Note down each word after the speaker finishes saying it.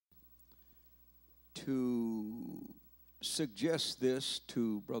to suggest this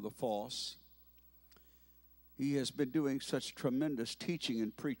to Brother Foss. He has been doing such tremendous teaching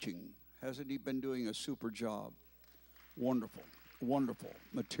and preaching. Hasn't he been doing a super job? Wonderful, wonderful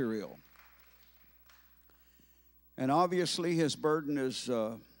material. And obviously his burden is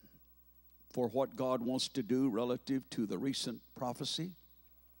for what God wants to do relative to the recent prophecy.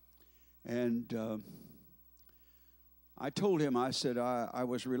 And I told him, I said, I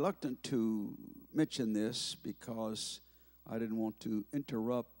was reluctant to mention this because I didn't want to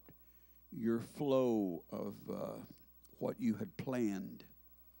interrupt your flow of what you had planned.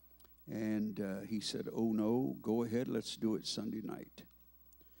 And he said, oh no, go ahead, let's do it Sunday night.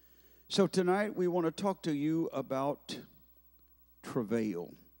 So tonight we want to talk to you about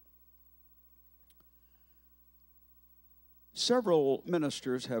travail. Several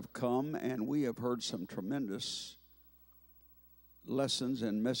ministers have come, and we have heard some tremendous lessons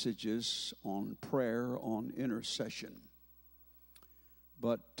and messages on prayer, on intercession.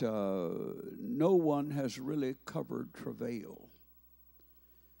 But no one has really covered travail.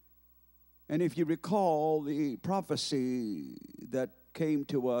 And if you recall the prophecy that came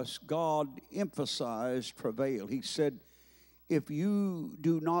to us, God emphasized travail. He said, if you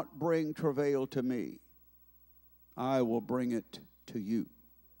do not bring travail to me, I will bring it to you.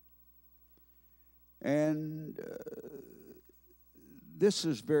 And this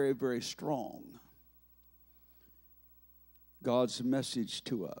is very, very strong. God's message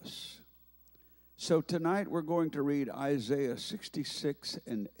to us. So tonight we're going to read Isaiah 66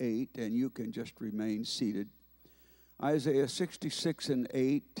 and 8, and you can just remain seated. Isaiah 66 and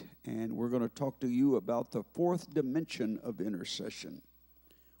 8, and we're going to talk to you about the fourth dimension of intercession,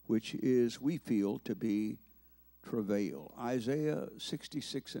 which is, we feel, to be travail. Isaiah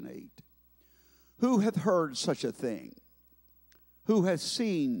 66 and 8. Who hath heard such a thing? Who hath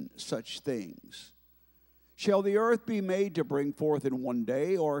seen such things? Shall the earth be made to bring forth in one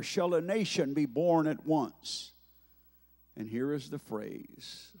day, or shall a nation be born at once? And here is the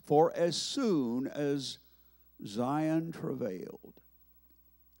phrase, for as soon as Zion travailed,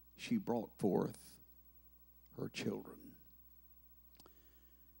 she brought forth her children.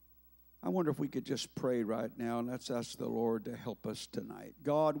 I wonder if we could just pray right now, and let's ask the Lord to help us tonight.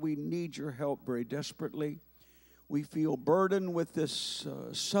 God, we need your help very desperately. We feel burdened with this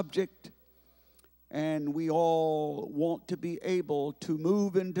subject, and we all want to be able to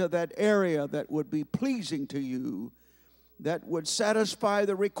move into that area that would be pleasing to you, that would satisfy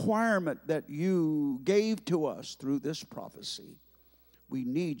the requirement that you gave to us through this prophecy. We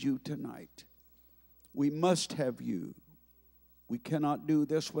need you tonight. We must have you. We cannot do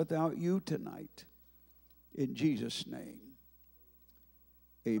this without you tonight. In Jesus' name,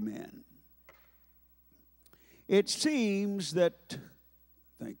 amen. It seems that,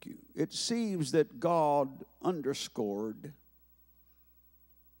 thank you, it seems that God underscored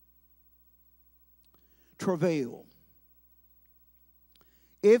travail.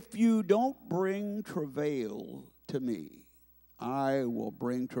 If you don't bring travail to me, I will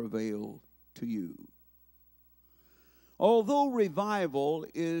bring travail to you. Although revival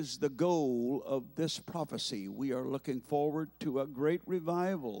is the goal of this prophecy, we are looking forward to a great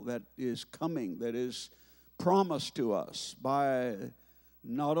revival that is coming, that is promised to us by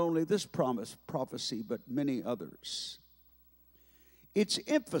not only this prophecy, but many others. Its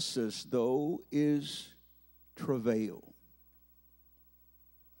emphasis, though, is travail.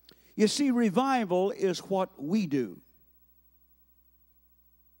 You see, revival is what we do.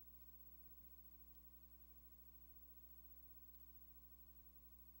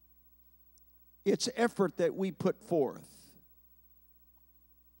 It's effort that we put forth.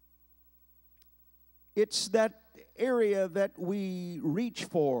 It's that area that we reach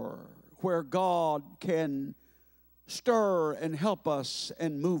for where God can stir and help us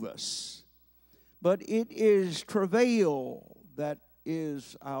and move us. But it is travail that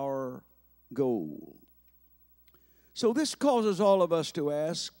is our goal. So this causes all of us to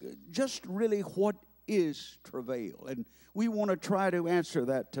ask, just really what is travail? And we want to try to answer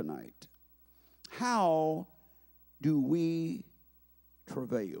that tonight. How do we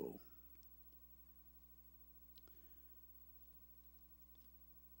travail?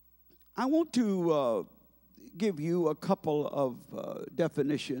 I want to give you a couple of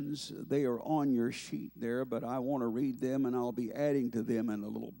definitions. They are on your sheet there, but I want to read them, and I'll be adding to them in a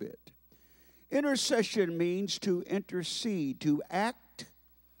little bit. Intercession means to intercede, to act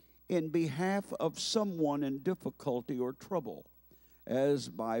in behalf of someone in difficulty or trouble, as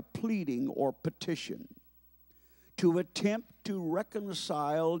by pleading or petition. To attempt to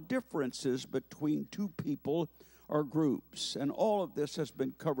reconcile differences between two people or groups. And all of this has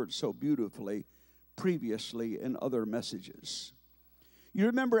been covered so beautifully previously in other messages. You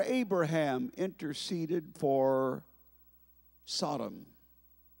remember Abraham interceded for Sodom,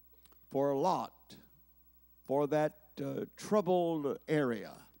 for Lot, for that troubled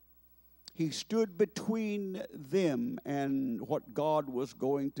area. He stood between them and what God was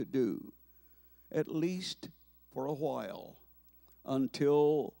going to do, at least for a while,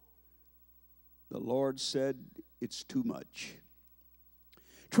 until the Lord said, it's too much.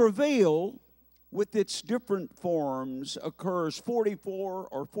 Travail, with its different forms, occurs 44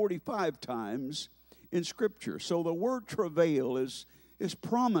 or 45 times in Scripture. So the word travail is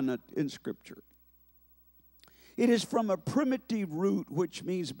prominent in Scripture. It is from a primitive root which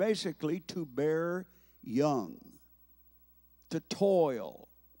means basically to bear young, to toil.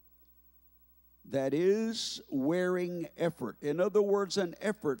 That is wearing effort. In other words, an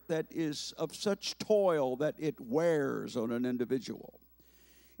effort that is of such toil that it wears on an individual.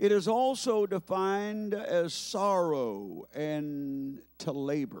 It is also defined as sorrow and to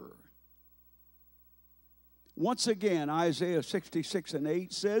labor. Once again, Isaiah 66 and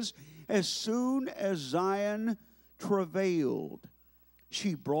 8 says, as soon as Zion travailed,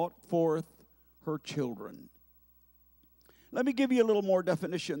 she brought forth her children. Let me give you a little more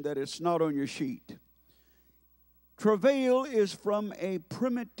definition that it's not on your sheet. Travail is from a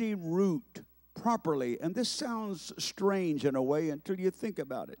primitive root, properly, and this sounds strange in a way until you think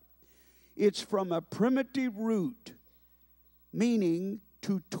about it. It's from a primitive root, meaning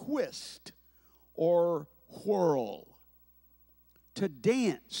to twist or whirl, to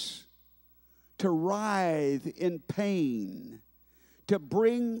dance, to writhe in pain, to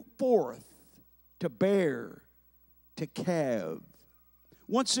bring forth, to bear, to calve.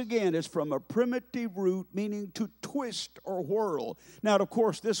 Once again, it's from a primitive root, meaning to twist or whirl. Now, of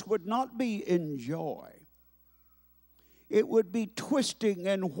course, this would not be in joy. It would be twisting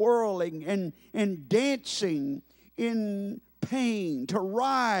and whirling and dancing in pain, to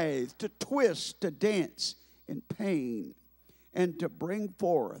writhe, to twist, to dance in pain, and to bring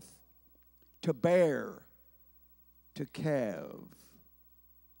forth, to bear, to calve.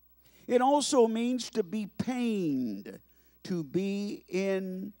 It also means to be pained, to be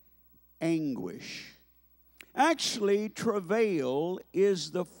in anguish. Actually, travail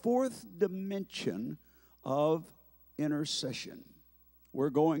is the fourth dimension of intercession.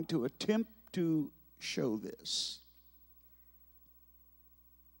 We're going to attempt to show this.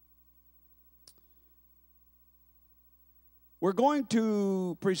 We're going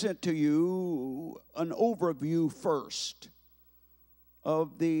to present to you an overview first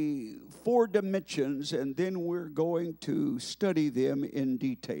of the four dimensions, and then we're going to study them in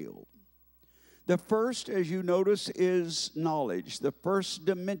detail. The first, as you notice, is knowledge. The first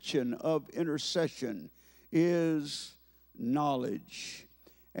dimension of intercession is knowledge.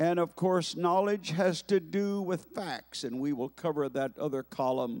 And of course, knowledge has to do with facts, and we will cover that other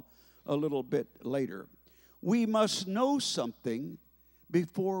column a little bit later. We must know something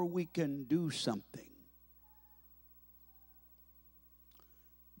before we can do something.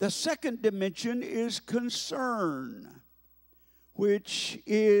 The second dimension is concern, which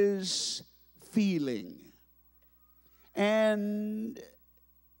is feeling. And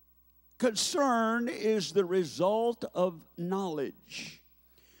concern is the result of knowledge.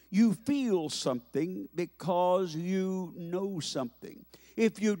 You feel something because you know something.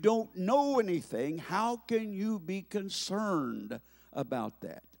 If you don't know anything, how can you be concerned about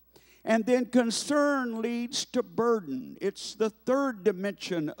that? And then concern leads to burden. It's the third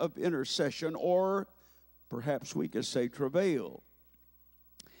dimension of intercession, or perhaps we could say travail.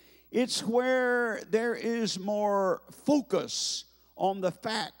 It's where there is more focus on the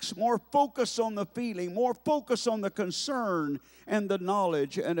facts, more focus on the feeling, more focus on the concern and the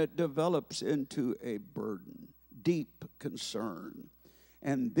knowledge, and it develops into a burden, deep concern.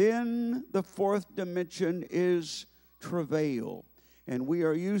 And then the fourth dimension is travail. And we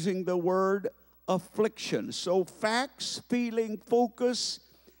are using the word affliction. So facts, feeling, focus,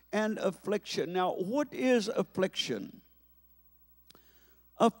 and affliction. Now, what is affliction?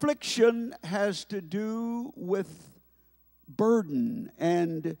 Affliction has to do with burden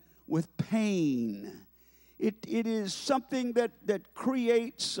and with pain. It is something that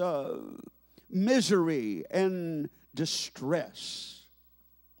creates misery and distress.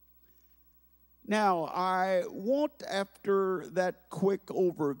 Now, I want, after that quick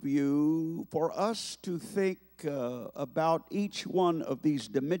overview, for us to think about each one of these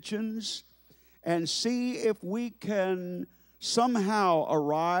dimensions and see if we can somehow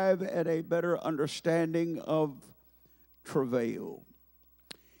arrive at a better understanding of travail.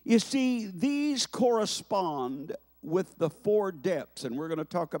 You see, these correspond with the four depths, and we're going to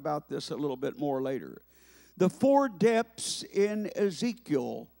talk about this a little bit more later. The four depths in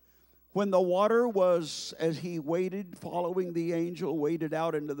Ezekiel, when the water was, as he waded, following the angel, waded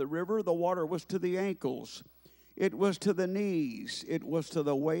out into the river, the water was to the ankles, it was to the knees, it was to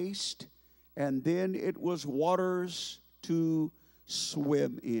the waist, and then it was waters to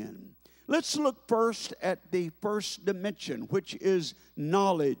swim in. Let's look first at the first dimension, which is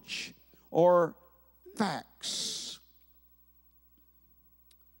knowledge or facts.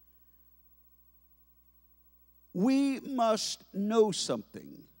 We must know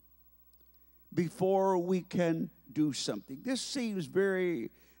something before we can do something. This seems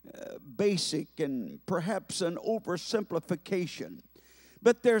very basic and perhaps an oversimplification,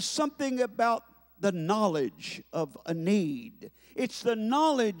 but there's something about the knowledge of a need. It's the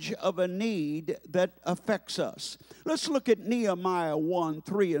knowledge of a need that affects us. Let's look at Nehemiah 1,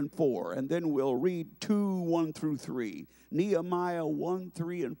 3, and 4, and then we'll read 2, 1 through 3. Nehemiah 1,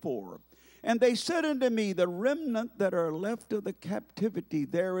 3, and 4. And they said unto me, the remnant that are left of the captivity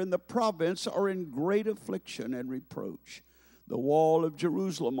there in the province are in great affliction and reproach. The wall of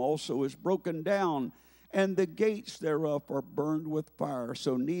Jerusalem also is broken down, and the gates thereof are burned with fire.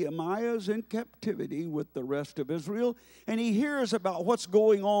 So Nehemiah is in captivity with the rest of Israel, and he hears about what's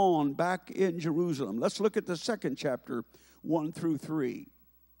going on back in Jerusalem. Let's look at the second chapter, 1 through 3.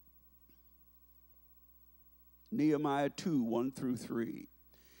 Nehemiah 2, 1 through 3.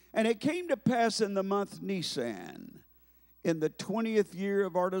 And it came to pass in the month Nisan, in the 20th year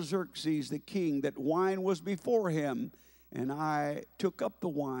of Artaxerxes the king, that wine was before him. And I took up the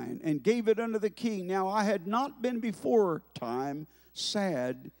wine and gave it unto the king. Now I had not been before time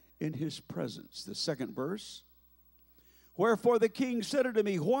sad in his presence. The second verse. Wherefore the king said unto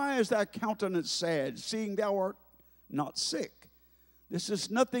me, why is thy countenance sad, seeing thou art not sick? This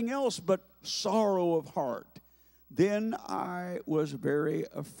is nothing else but sorrow of heart. Then I was very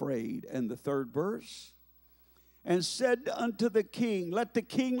afraid. And the third verse. And said unto the king, let the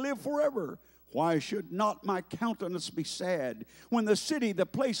king live forever. Why should not my countenance be sad, when the city, the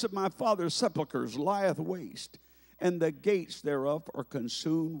place of my father's sepulchres, lieth waste, and the gates thereof are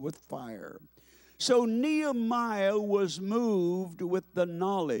consumed with fire? So Nehemiah was moved with the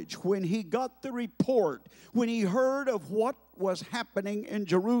knowledge. When he got the report, when he heard of what was happening in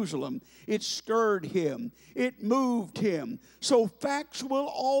Jerusalem, it stirred him. It moved him. So facts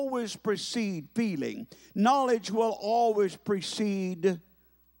will always precede feeling. Knowledge will always precede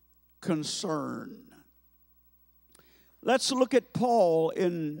concern. Let's look at Paul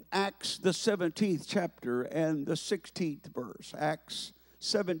in Acts, the 17th chapter and the 16th verse. Acts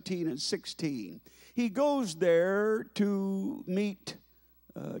 17 and 16. He goes there to meet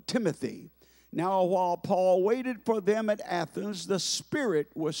Timothy. Now, while Paul waited for them at Athens, the Spirit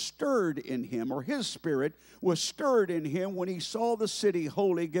was stirred in him, or his spirit was stirred in him when he saw the city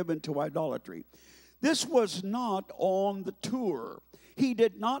wholly given to idolatry. This was not on the tour. He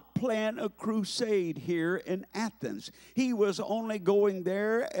did not plan a crusade here in Athens. He was only going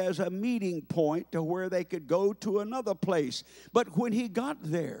there as a meeting point to where they could go to another place. But when he got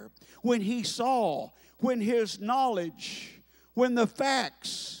there, when he saw, when his knowledge, when the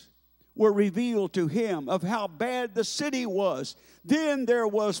facts were revealed to him of how bad the city was, then there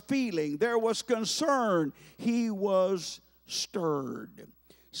was feeling, there was concern. He was stirred.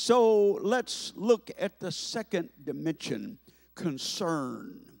 So let's look at the second dimension.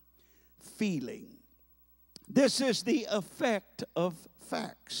 Concern, feeling. This is the effect of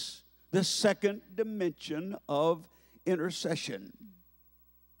facts, the second dimension of intercession.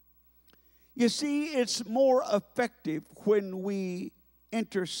 You see, it's more effective when we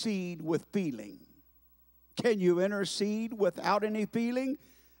intercede with feeling. Can you intercede without any feeling?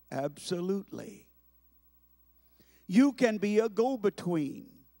 Absolutely. You can be a go-between.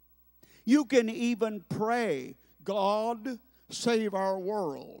 You can even pray, God, save our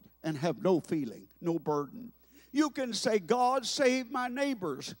world, and have no feeling, no burden. You can say, God, save my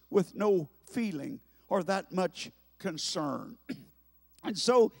neighbors, with no feeling or that much concern. And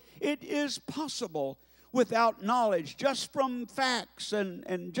so it is possible without knowledge, just from facts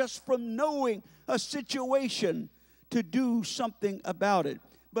and just from knowing a situation, to do something about it.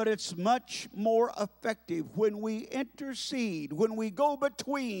 But it's much more effective when we intercede, when we go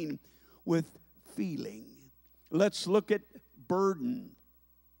between with feeling. Let's look at burden.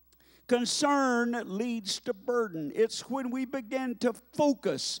 Concern leads to burden. It's when we begin to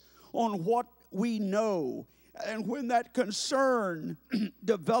focus on what we know, and when that concern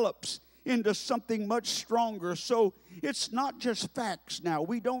develops into something much stronger. So it's not just facts now.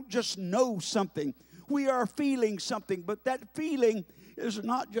 We don't just know something. We are feeling something, but that feeling is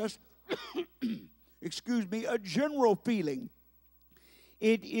not just a general feeling.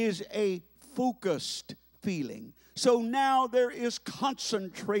 It is a focused feeling. So now there is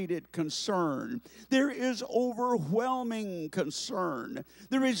concentrated concern. There is overwhelming concern.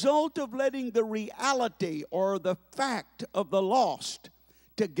 The result of letting the reality or the fact of the lost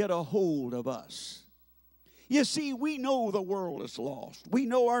to get a hold of us. You see, we know the world is lost. We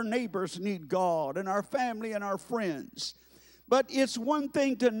know our neighbors need God and our family and our friends. But it's one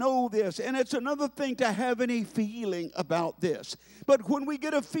thing to know this, and it's another thing to have any feeling about this. But when we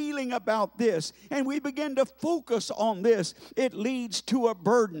get a feeling about this and we begin to focus on this, it leads to a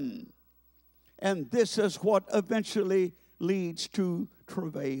burden. And this is what eventually leads to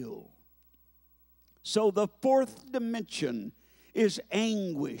travail. So the fourth dimension is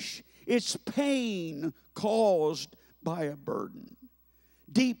anguish. It's pain caused by a burden.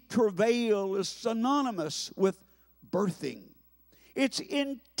 Deep travail is synonymous with birthing. It's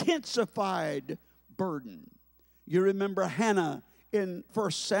intensified burden. You remember Hannah in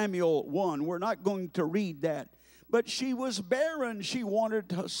 1 Samuel 1. We're not going to read that. But she was barren. She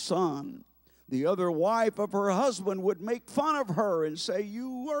wanted a son. The other wife of her husband would make fun of her and say,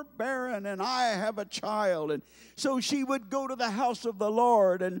 "You are barren and I have a child." And so she would go to the house of the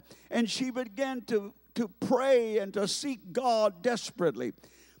Lord and she began to pray and to seek God desperately.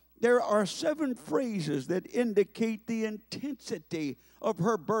 There are 7 phrases that indicate the intensity of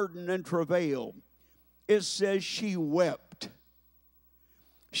her burden and travail. It says she wept.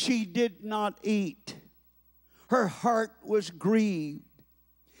 She did not eat. Her heart was grieved.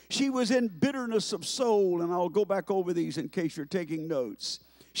 She was in bitterness of soul, and I'll go back over these in case you're taking notes.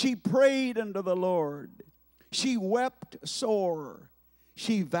 She prayed unto the Lord. She wept sore.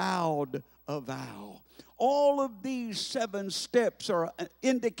 She vowed a vow. All of these 7 steps are an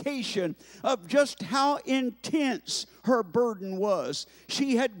indication of just how intense her burden was.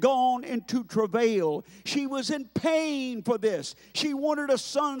 She had gone into travail. She was in pain for this. She wanted a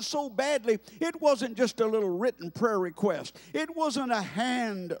son so badly. It wasn't just a little written prayer request. It wasn't a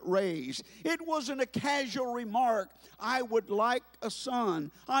hand raise. It wasn't a casual remark. "I would like a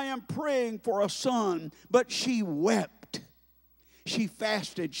son. I am praying for a son." But she wept. She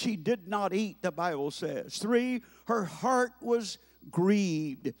fasted. She did not eat, the Bible says. 3, her heart was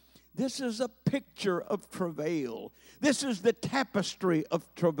grieved. This is a picture of travail. This is the tapestry of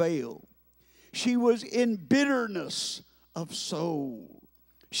travail. She was in bitterness of soul.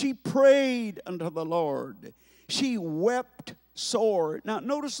 She prayed unto the Lord. She wept sore. Now,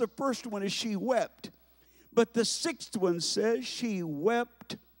 notice the first one is she wept. But the 6th one says she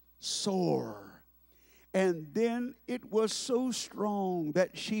wept sore. And then it was so strong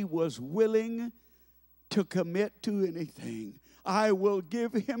that she was willing to commit to anything. "I will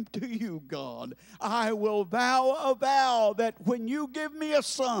give him to you, God. I will vow a vow that when you give me a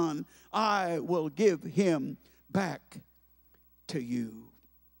son, I will give him back to you."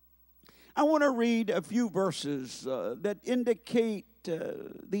 I want to read a few verses that indicate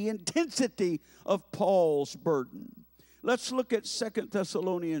the intensity of Paul's burden. Let's look at 2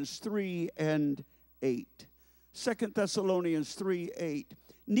 Thessalonians 3 and 8. 2 Thessalonians 3:8.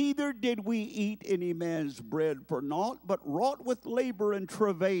 "Neither did we eat any man's bread for naught, but wrought with labor and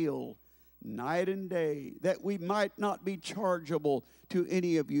travail night and day, that we might not be chargeable to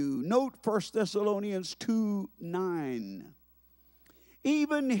any of you." Note 1 Thessalonians 2:9.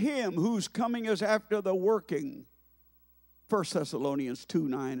 "Even him whose coming is after the working." 1 Thessalonians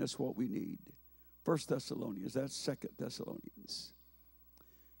 2:9 is what we need. 1 Thessalonians, that's 2 Thessalonians.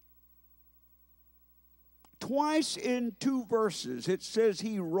 Twice in 2 verses, it says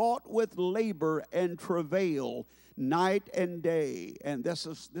he wrought with labor and travail night and day. And this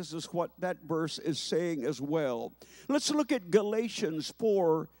is what that verse is saying as well. Let's look at Galatians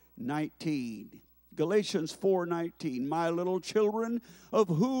 4:19. Galatians 4:19. "My little children, of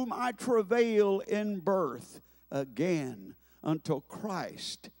whom I travail in birth again until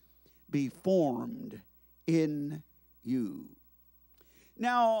Christ be formed in you."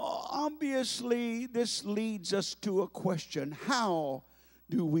 Now, obviously, this leads us to a question. How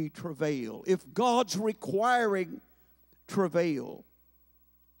do we travail? If God's requiring travail,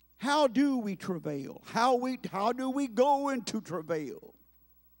 how do we travail? How do we go into travail?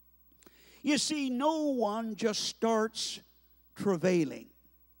 You see, no one just starts travailing.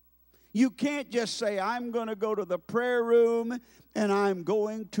 You can't just say, "I'm going to go to the prayer room and I'm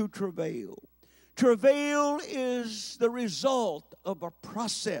going to travail." Travail is the result of a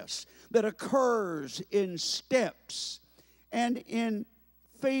process that occurs in steps and in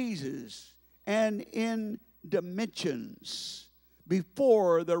phases and in dimensions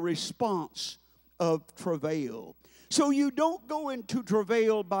before the response of travail. So you don't go into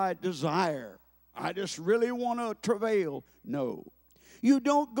travail by desire. I just really want to travail. No. You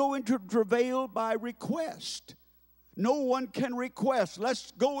don't go into travail by request. No one can request,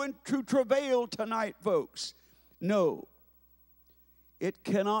 let's go into travail tonight, folks. No. It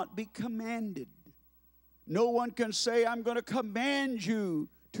cannot be commanded. No one can say, I'm going to command you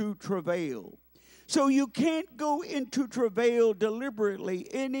to travail. So you can't go into travail deliberately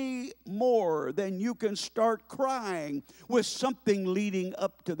any more than you can start crying with something leading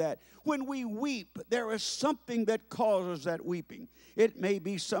up to that. When we weep, there is something that causes that weeping. It may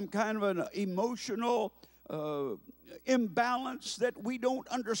be some kind of an emotional imbalance that we don't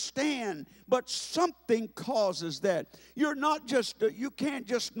understand, but something causes that. You can't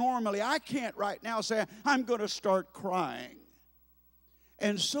just normally, I can't right now say, I'm going to start crying.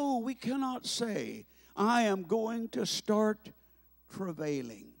 And so we cannot say, I am going to start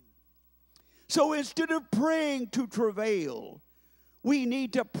travailing. So instead of praying to travail, we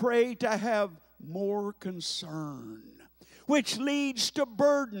need to pray to have more concern, which leads to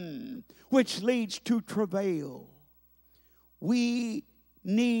burden, which leads to travail. We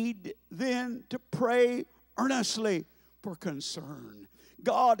need then to pray earnestly for concern.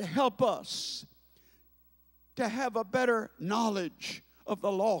 God, help us to have a better knowledge of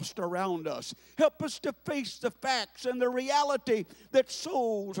the lost around us. Help us to face the facts and the reality that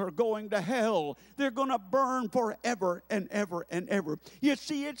souls are going to hell. They're going to burn forever and ever and ever. You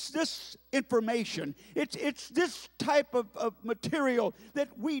see, it's this information, it's this type of material that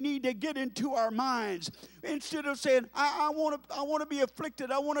we need to get into our minds. Instead of saying, I want to be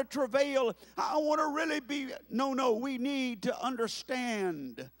afflicted, I want to travail, I want to really be... No, we need to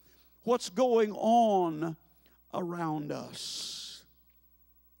understand what's going on around us.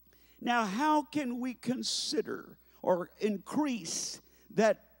 Now, how can we consider or increase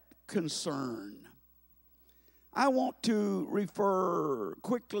that concern? I want to refer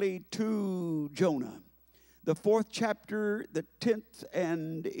quickly to Jonah, the 4th chapter, the 10th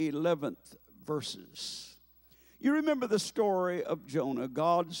and 11th verses. You remember the story of Jonah.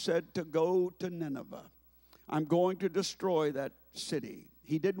 God said to go to Nineveh. I'm going to destroy that city.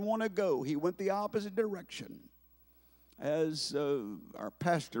 He didn't want to go. He went the opposite direction. As our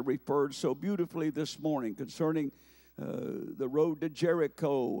pastor referred so beautifully this morning concerning the road to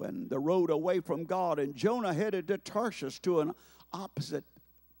Jericho and the road away from God. And Jonah headed to Tarshish, to an opposite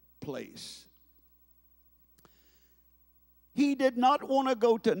place. He did not want to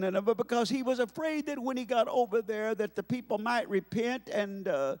go to Nineveh because he was afraid that when he got over there that the people might repent and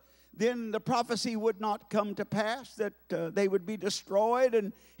then the prophecy would not come to pass, that they would be destroyed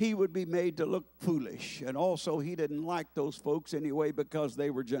and he would be made to look foolish. And also he didn't like those folks anyway because they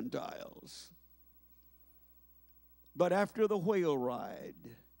were Gentiles. But after the whale ride,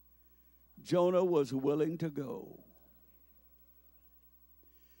 Jonah was willing to go.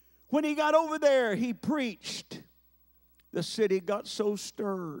 When he got over there, he preached. The city got so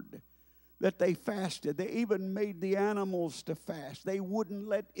stirred that they fasted. They even made the animals to fast. They wouldn't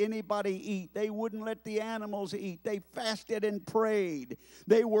let anybody eat. They wouldn't let the animals eat. They fasted and prayed.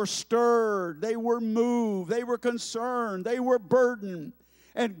 They were stirred. They were moved. They were concerned. They were burdened.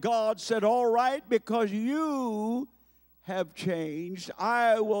 And God said, all right, because you have changed,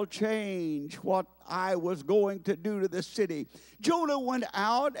 I will change what I was going to do to the city. Jonah went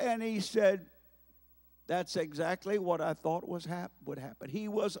out and he said, that's exactly what I thought would happen. He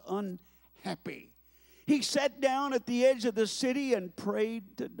was unhappy. He sat down at the edge of the city and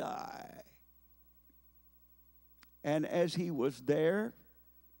prayed to die. And as he was there,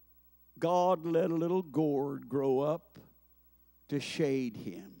 God let a little gourd grow up to shade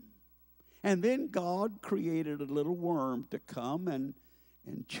him. And then God created a little worm to come and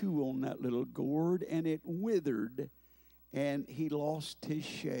chew on that little gourd, and it withered, and he lost his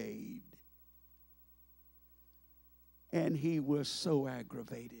shade. And he was so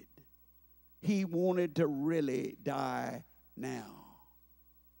aggravated. He wanted to really die now.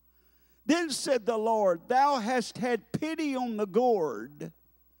 Then said the Lord, thou hast had pity on the gourd,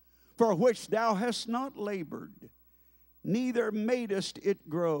 for which thou hast not labored, neither madest it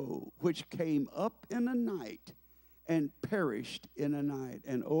grow, which came up in a night and perished in a night.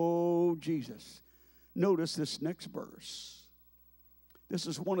 And oh, Jesus, notice this next verse. This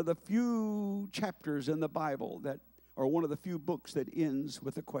is one of the few chapters in the Bible that, or one of the few books that ends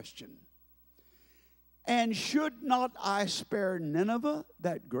with a question. And should not I spare Nineveh,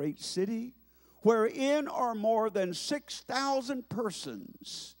 that great city, wherein are more than 6,000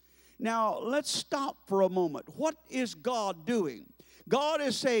 persons? Now, let's stop for a moment. What is God doing? God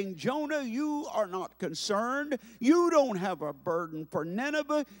is saying, Jonah, you are not concerned. You don't have a burden for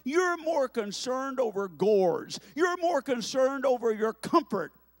Nineveh. You're more concerned over gourds. You're more concerned over your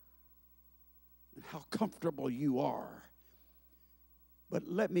comfort. how comfortable you are. But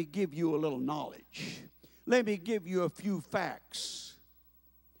let me give you a little knowledge. Let me give you a few facts.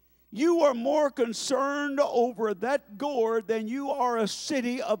 You are more concerned over that gourd than you are a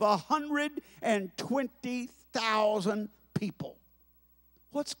city of 120,000 people.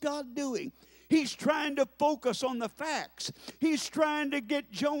 What's God doing? He's trying to focus on the facts. He's trying to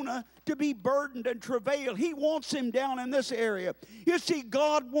get Jonah to be burdened and travail. He wants him down in this area. You see,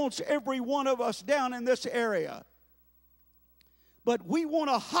 God wants every one of us down in this area. But we want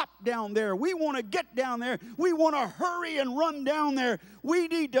to hop down there. We want to get down there. We want to hurry and run down there. We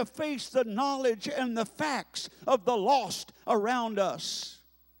need to face the knowledge and the facts of the lost around us.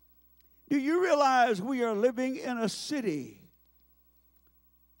 Do you realize we are living in a city,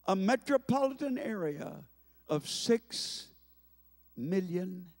 a metropolitan area of 6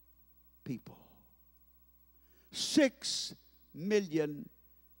 million people? 6 million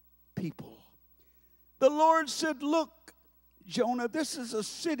people. The Lord said, look, Jonah, this is a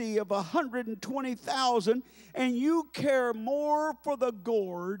city of 120,000, and you care more for the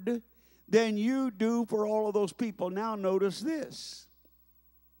gourd than you do for all of those people. Now notice this.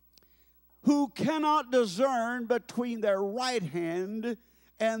 Who cannot discern between their right hand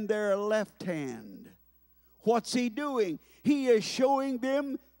and their left hand. What's he doing? He is showing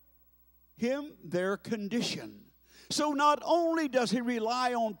him their condition. So not only does he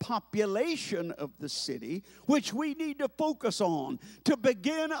rely on population of the city, which we need to focus on to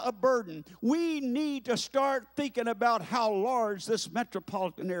begin a burden, we need to start thinking about how large this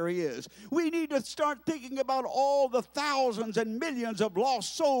metropolitan area is. We need to start thinking about all the thousands and millions of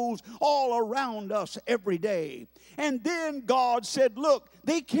lost souls all around us every day. And then God said, look,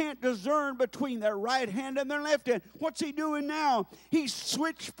 they can't discern between their right hand and their left hand. What's he doing now? He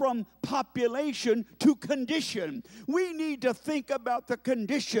switched from population to condition. We need to think about the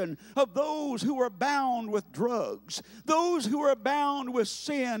condition of those who are bound with drugs, those who are bound with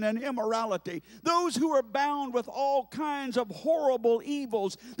sin and immorality, those who are bound with all kinds of horrible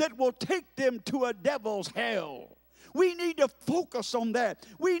evils that will take them to a devil's hell. We need to focus on that.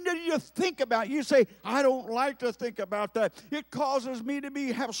 We need to think about it. You say, I don't like to think about that. It causes me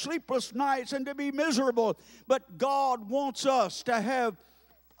to have sleepless nights and to be miserable. But God wants us to have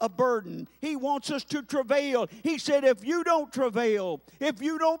a burden. He wants us to travail. He said, if you don't travail, if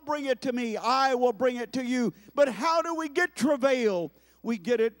you don't bring it to me, I will bring it to you. But how do we get travail? We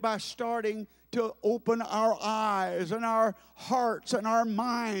get it by starting to open our eyes and our hearts and our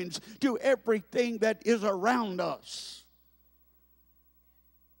minds to everything that is around us.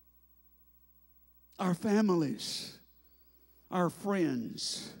 Our families, our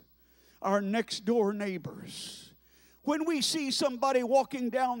friends, our next door neighbors. When we see somebody walking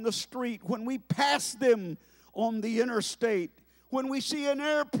down the street, when we pass them on the interstate, when we see an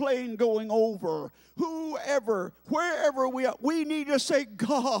airplane going over, whoever, wherever we are, we need to say,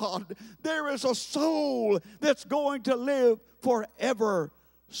 God, there is a soul that's going to live forever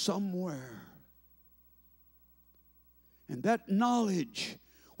somewhere. And that knowledge,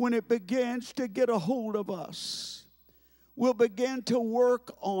 when it begins to get a hold of us, will begin to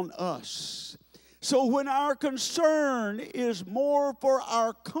work on us. So when our concern is more for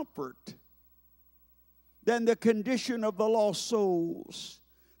our comfort than the condition of the lost souls,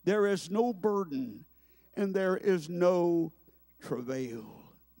 there is no burden and there is no travail.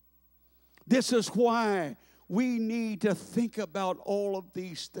 This is why we need to think about all of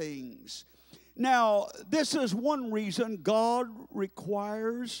these things. Now, this is one reason God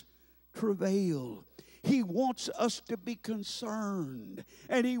requires travail. He wants us to be concerned,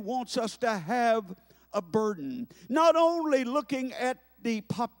 and He wants us to have a burden. Not only looking at the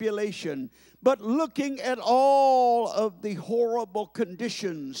population, but looking at all of the horrible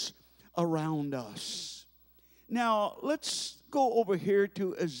conditions around us. Now, let's go over here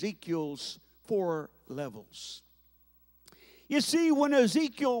to Ezekiel's 4 levels. You see, when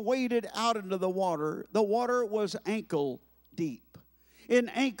Ezekiel waded out into the water was ankle deep. In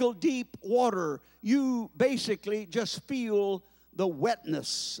ankle deep water, you basically just feel the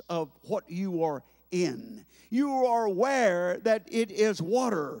wetness of what you are in. You are aware that it is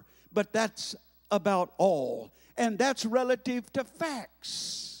water, but that's about all. And that's relative to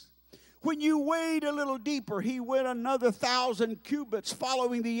facts. When you wade a little deeper, he went another 1,000 cubits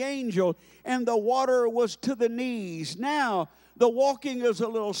following the angel, and the water was to the knees. Now, the walking is a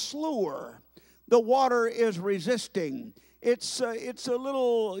little slower. The water is resisting. It's a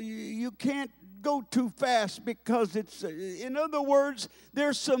little, you can't go too fast because it's, in other words,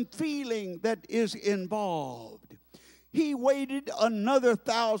 there's some feeling that is involved. He waded another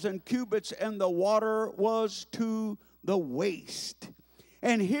 1,000 cubits and the water was to the waist.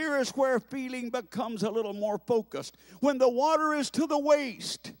 And here is where feeling becomes a little more focused. When the water is to the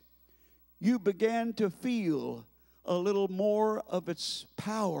waist, you begin to feel a little more of its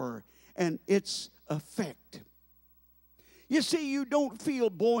power and its effect. You see, you don't feel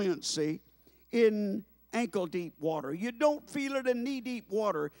buoyancy in ankle-deep water. You don't feel it in knee-deep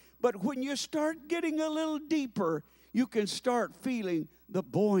water. But when you start getting a little deeper, you can start feeling the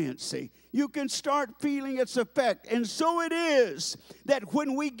buoyancy. You can start feeling its effect. And so it is that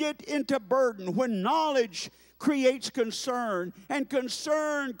when we get into burden, when knowledge creates concern, and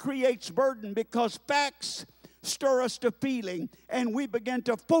concern creates burden, because facts stir us to feeling, and we begin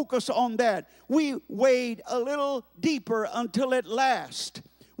to focus on that. We wade a little deeper until at last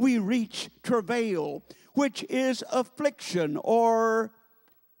we reach travail, which is affliction, or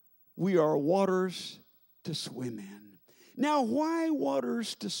we are waters to swim in. Now, why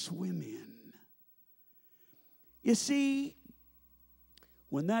waters to swim in? You see,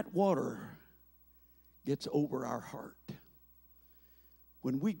 when that water gets over our heart,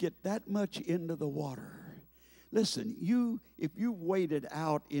 when we get that much into the water, listen, if you waded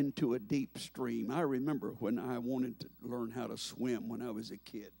out into a deep stream, I remember when I wanted to learn how to swim when I was a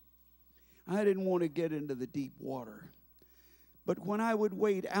kid. I didn't want to get into the deep water. But when I would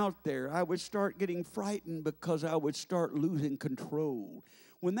wade out there, I would start getting frightened because I would start losing control.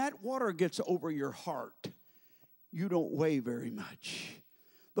 When that water gets over your heart, you don't weigh very much.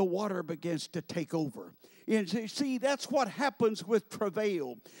 The water begins to take over. And you see, that's what happens with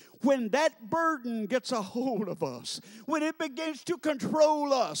travail. When that burden gets a hold of us, when it begins to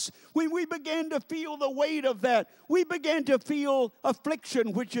control us, when we begin to feel the weight of that, we begin to feel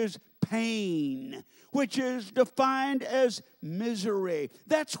affliction, which is pain, which is defined as misery.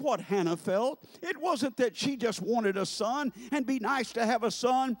 That's what Hannah felt. It wasn't that she just wanted a son and be nice to have a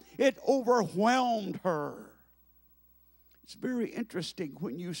son. It overwhelmed her. It's very interesting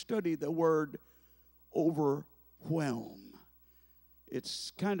when you study the word overwhelm.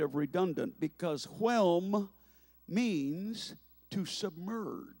 It's kind of redundant because whelm means to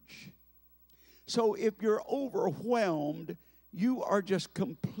submerge. So if you're overwhelmed, you are just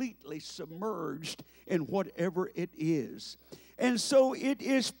completely submerged in whatever it is. And so it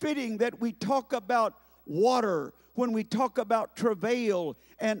is fitting that we talk about water when we talk about travail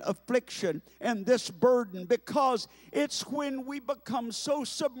and affliction and this burden, because it's when we become so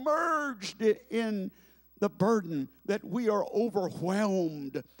submerged in the burden that we are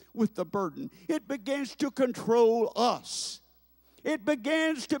overwhelmed with the burden. It begins to control us. It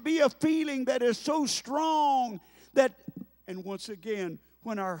begins to be a feeling that is so strong that, and once again,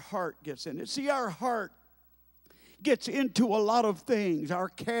 when our heart gets in it. See, our heart gets into a lot of things, our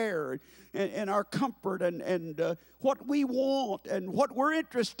care and our comfort and what we want and what we're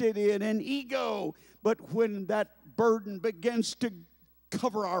interested in and ego. But when that burden begins to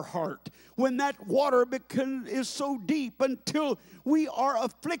cover our heart, when that water is so deep until we are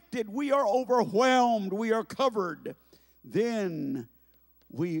afflicted, we are overwhelmed, we are covered, then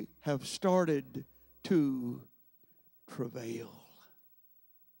we have started to travail.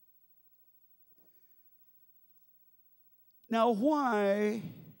 Now, why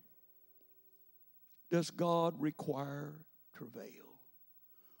does God require travail?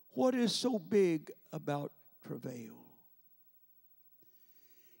 What is so big about travail?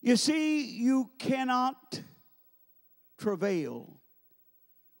 You see, you cannot travail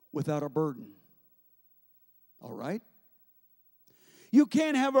without a burden. All right? You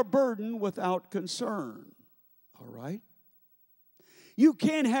can't have a burden without concern. All right? You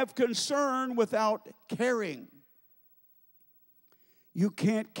can't have concern without caring. You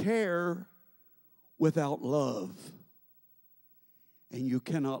can't care without love. And you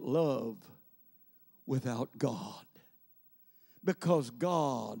cannot love without God. Because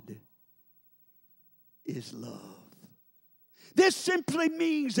God is love. This simply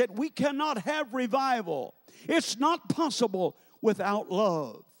means that we cannot have revival. It's not possible without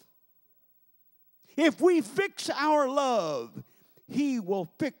love. If we fix our love, He will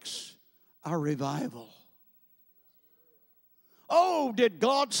fix our revival. Oh, did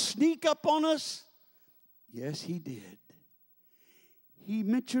God sneak up on us? Yes, He did. He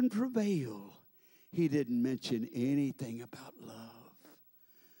mentioned travail. He didn't mention anything about love.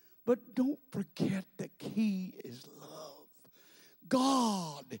 But don't forget the key is love.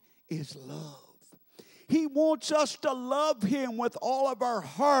 God is love. He wants us to love Him with all of our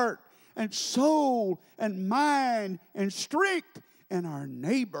heart and soul and mind and strength, and our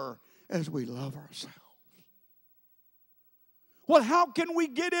neighbor as we love ourselves. Well, how can we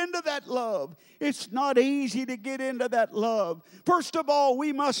get into that love? It's not easy to get into that love. First of all,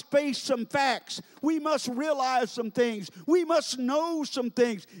 we must face some facts. We must realize some things. We must know some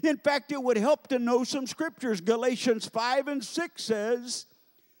things. In fact, it would help to know some scriptures. Galatians 5 and 6 says,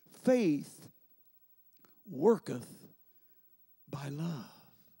 faith worketh by love.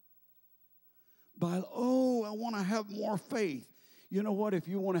 I want to have more faith. You know what? If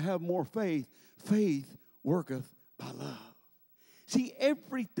you want to have more faith, faith worketh by love. See,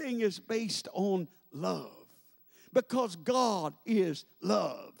 everything is based on love because God is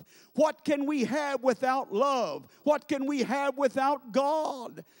love. What can we have without love? What can we have without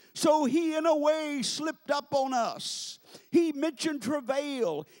God? So he, in a way, slipped up on us. He mentioned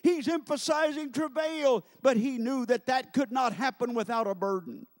travail. He's emphasizing travail, but he knew that that could not happen without a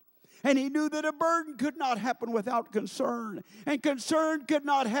burden. And he knew that a burden could not happen without concern. And concern could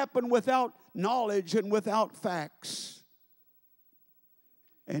not happen without knowledge and without facts.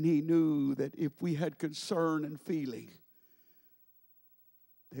 And he knew that if we had concern and feeling,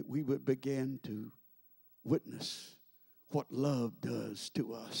 that we would begin to witness what love does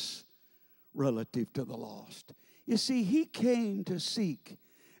to us relative to the lost. You see, he came to seek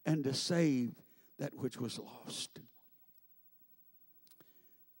and to save that which was lost.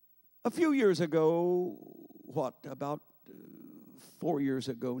 A few years ago, about 4 years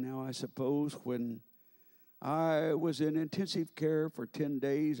ago now, I suppose, when I was in intensive care for 10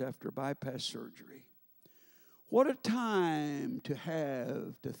 days after bypass surgery. What a time to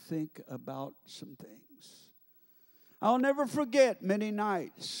have to think about some things. I'll never forget many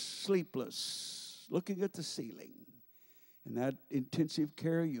nights, sleepless, looking at the ceiling in that intensive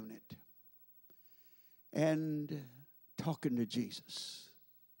care unit and talking to Jesus.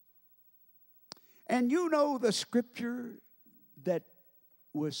 And you know the scripture that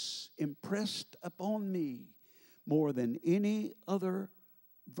was impressed upon me more than any other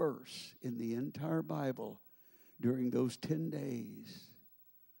verse in the entire Bible during those 10 days.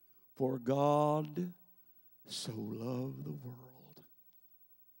 For God so loved the world.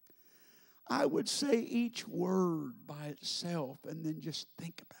 I would say each word by itself and then just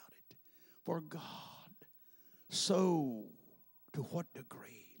think about it. For God so, to what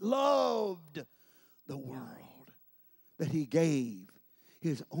degree, loved the world that he gave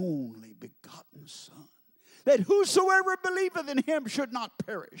his only begotten Son, that whosoever believeth in him should not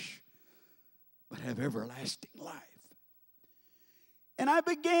perish, but have everlasting life. And I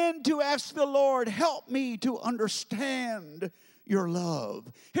began to ask the Lord, help me to understand your love.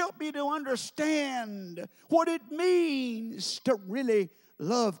 Help me to understand what it means to really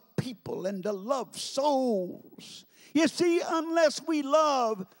love people and to love souls. You see, unless we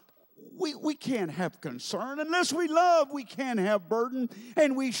love, we can't have concern. Unless we love, we can't have burden.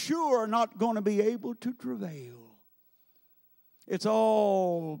 And we sure are not going to be able to travail. It's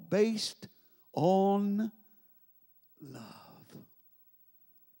all based on love.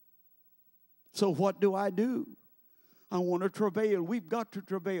 So what do? I want to travail. We've got to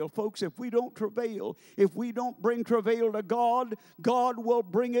travail. Folks, if we don't travail, if we don't bring travail to God, God will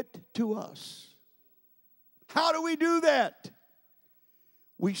bring it to us. How do we do that?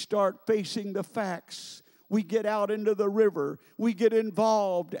 We start facing the facts. We get out into the river. We get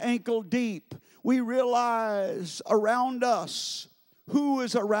involved ankle deep. We realize around us who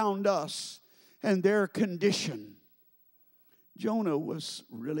is around us and their condition. Jonah was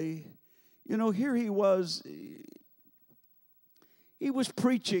really, here he was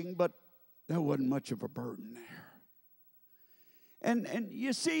preaching, but there wasn't much of a burden there. And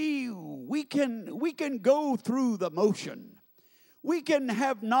you see, we can go through the motion. We can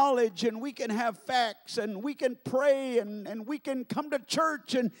have knowledge and we can have facts and we can pray and we can come to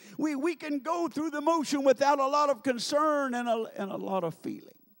church and we can go through the motion without a lot of concern and a lot of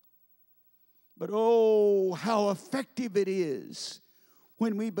feeling. But oh, how effective it is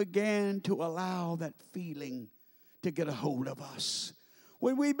when we began to allow that feeling to get a hold of us.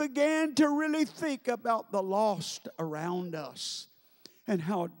 When we began to really think about the lost around us and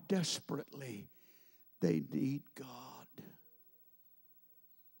how desperately they need God.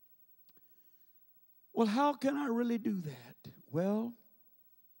 Well, how can I really do that? Well,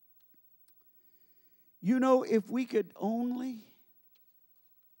 if we could only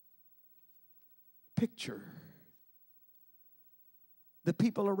picture the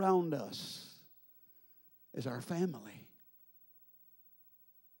people around us as our family.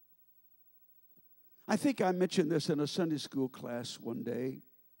 I think I mentioned this in a Sunday school class one day,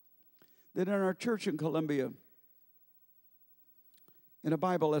 that in our church in Columbia, in a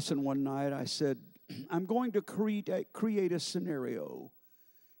Bible lesson one night, I said, I'm going to create a scenario.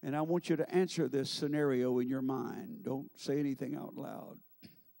 And I want you to answer this scenario in your mind. Don't say anything out loud.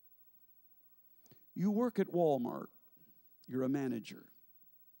 You work at Walmart. You're a manager.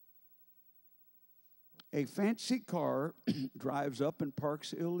 A fancy car drives up and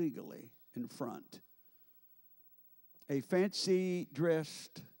parks illegally in front. A fancy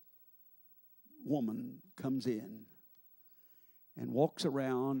dressed woman comes in and walks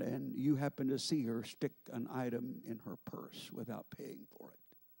around, and you happen to see her stick an item in her purse without paying for it.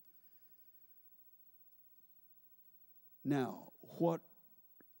 Now, what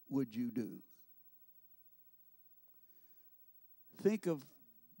would you do? Think of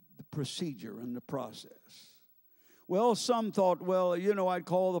the procedure and the process. Well, some thought, well, I'd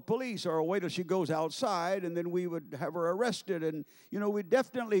call the police or wait till she goes outside and then we would have her arrested. And, we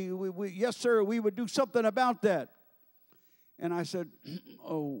definitely, yes, sir, we would do something about that. And I said,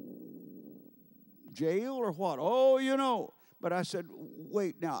 oh, jail or what? Oh, But I said,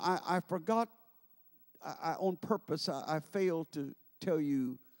 wait, now, I forgot, on purpose, I failed to tell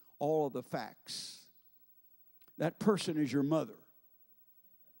you all of the facts. That person is your mother.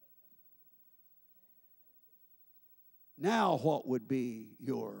 Now, what would be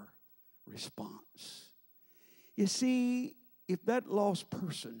your response? You see, if that lost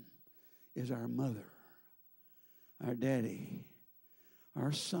person is our mother, our daddy,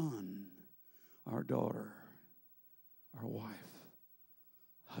 our son, our daughter, our wife,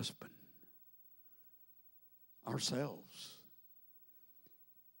 husband, ourselves.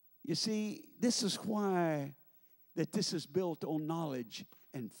 You see, this is why that this is built on knowledge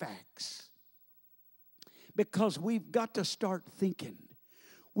and facts. Because we've got to start thinking.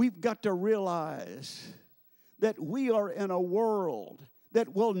 We've got to realize that we are in a world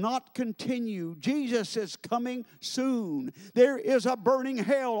that will not continue. Jesus is coming soon. There is a burning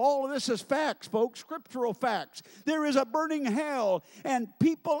hell. All of this is facts, folks, scriptural facts. There is a burning hell, and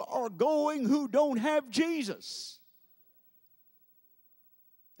people are going who don't have Jesus.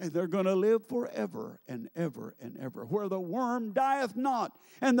 And they're going to live forever and ever and ever, where the worm dieth not,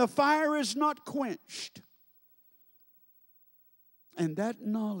 and the fire is not quenched. And that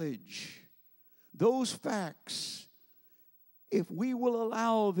knowledge, those facts, if we will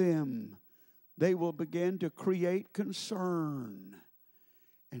allow them, they will begin to create concern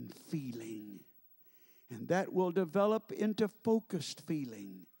and feeling. And that will develop into focused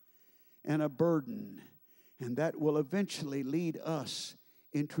feeling and a burden. And that will eventually lead us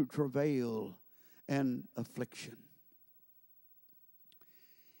into travail and affliction.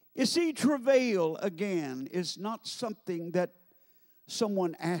 You see, travail, again, is not something that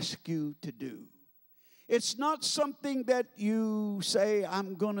someone asks you to do. It's not something that you say,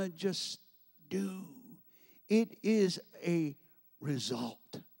 I'm going to just do. It is a result.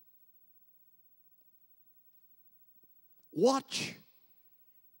 Watch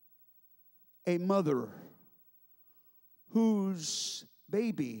a mother whose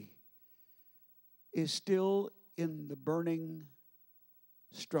baby is still in the burning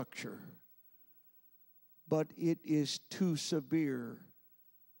structure, but it is too severe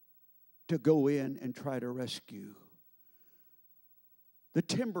to go in and try to rescue. The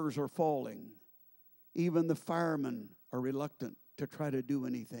timbers are falling. Even the firemen are reluctant to try to do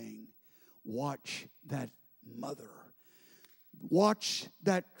anything. Watch that mother. Watch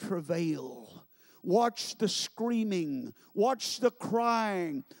that travail. Watch the screaming. Watch the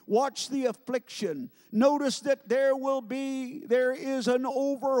crying. Watch the affliction. Notice that there is an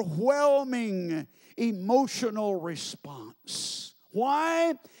overwhelming emotional response.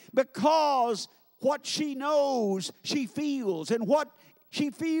 Why? Because what she knows, she feels. And what she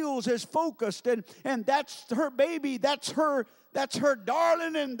feels is focused. And that's her baby. That's her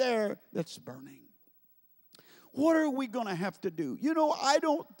darling in there that's burning. What are we going to have to do? I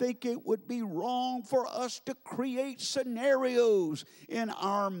don't think it would be wrong for us to create scenarios in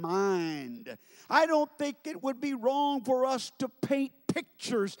our mind. I don't think it would be wrong for us to paint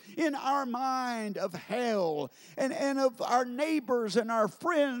pictures in our mind of hell and of our neighbors and our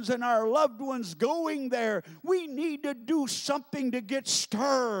friends and our loved ones going there. We need to do something to get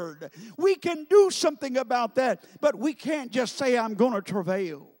stirred. We can do something about that, but we can't just say, I'm going to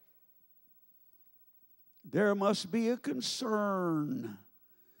travail. There must be a concern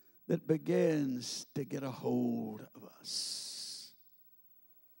that begins to get a hold of us.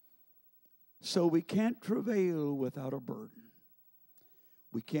 So we can't travail without a burden.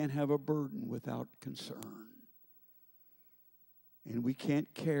 We can't have a burden without concern. And we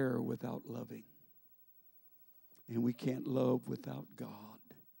can't care without loving. And we can't love without God.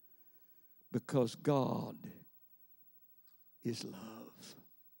 Because God is love.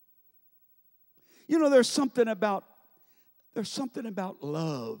 There's something about there's something about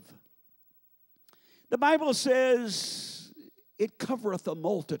love. The Bible says it covereth a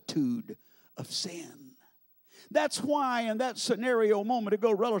multitude of sin. That's why in that scenario a moment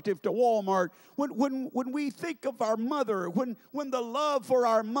ago relative to Walmart, when we think of our mother, when the love for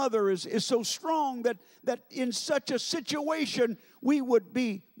our mother is so strong that in such a situation we would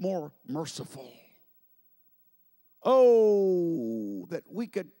be more merciful. Oh, that we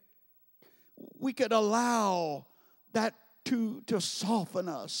could allow that to soften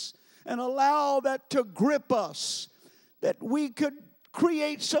us and allow that to grip us, that we could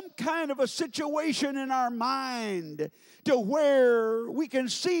create some kind of a situation in our mind to where we can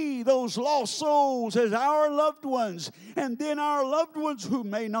see those lost souls as our loved ones, and then our loved ones who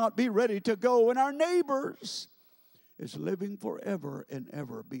may not be ready to go, and our neighbors is living forever and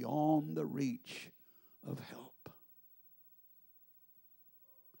ever beyond the reach of help.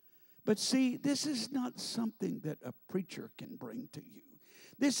 But see, this is not something that a preacher can bring to you.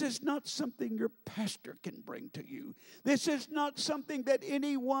 This is not something your pastor can bring to you. This is not something that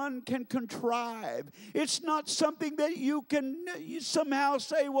anyone can contrive. It's not something that you somehow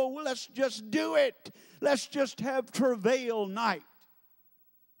say, well, let's just do it. Let's just have travail night.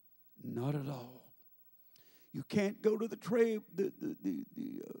 Not at all. You can't go to the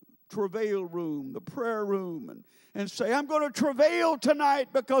travail room, the prayer room, and say, I'm going to travail tonight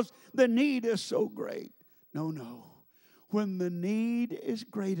because the need is so great. No. When the need is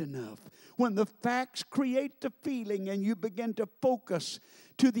great enough, when the facts create the feeling and you begin to focus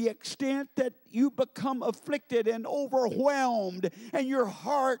to the extent that you become afflicted and overwhelmed and your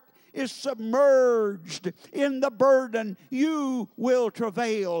heart is submerged in the burden, you will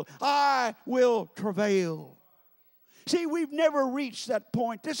travail. I will travail. See, we've never reached that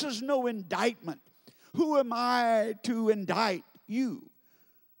point. This is no indictment. Who am I to indict you?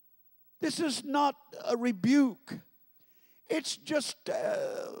 This is not a rebuke. It's just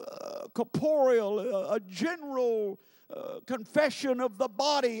corporeal, a general confession of the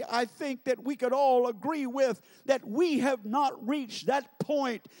body, I think that we could all agree with, that we have not reached that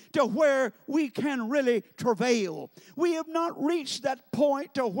point to where we can really travail. We have not reached that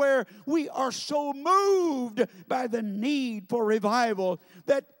point to where we are so moved by the need for revival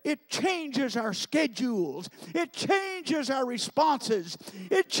that it changes our schedules. It changes our responses.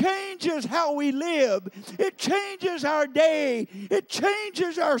 It changes how we live. It changes our day. It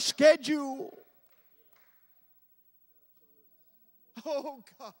changes our schedule. Oh,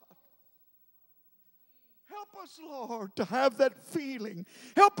 God. Help us, Lord, to have that feeling.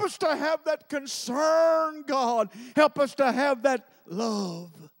 Help us to have that concern, God. Help us to have that love.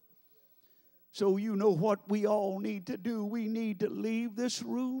 So you know what we all need to do. We need to leave this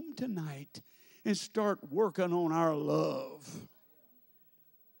room tonight and start working on our love.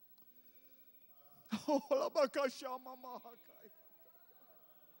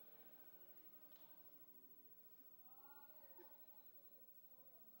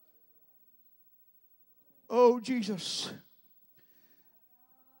 Oh, Jesus.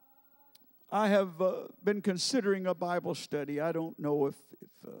 I have been considering a Bible study. I don't know if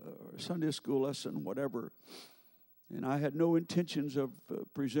Sunday school lesson, whatever. And I had no intentions of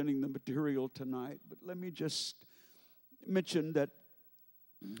presenting the material tonight. But let me just mention that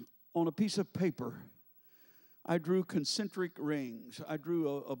on a piece of paper, I drew concentric rings. I drew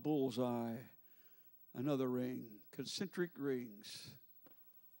a bullseye, another ring, concentric rings.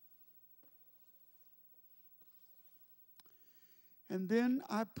 And then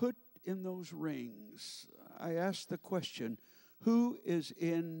I put in those rings, I asked the question, who is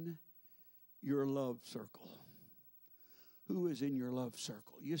in your love circle? Who is in your love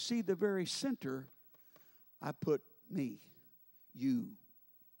circle? You see, the very center, I put me, you,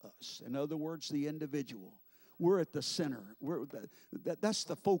 us. In other words, the individual. We're at the center. That's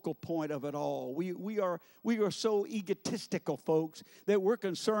the focal point of it all. We are so egotistical, folks, that we're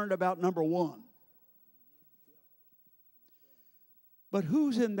concerned about number one. But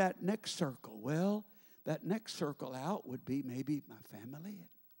who's in that next circle? Well, that next circle out would be maybe my family.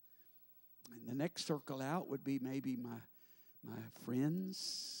 And the next circle out would be maybe my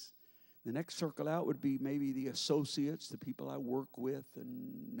friends. The next circle out would be maybe the associates, the people I work with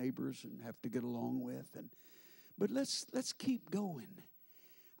and neighbors and have to get along with. But let's keep going.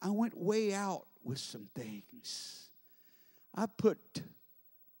 I went way out with some things. I put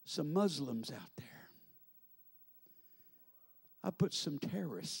some Muslims out there. I put some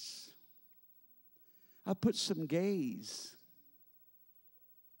terrorists. I put some gays.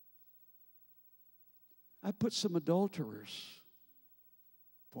 I put some adulterers,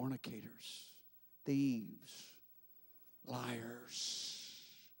 fornicators, thieves, liars.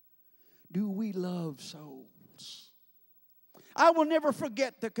 Do we love souls? I will never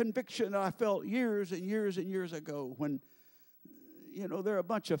forget the conviction that I felt years and years and years ago when, there are a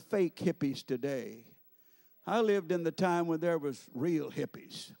bunch of fake hippies today. I lived in the time when there was real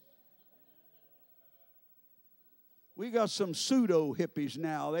hippies. We got some pseudo hippies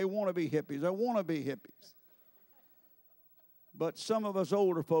now. They want to be hippies. They want to be hippies. But some of us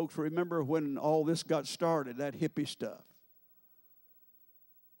older folks remember when all this got started, that hippie stuff.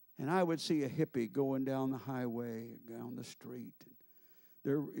 And I would see a hippie going down the highway, down the street.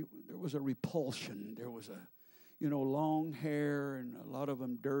 There was a repulsion. There was long hair and a lot of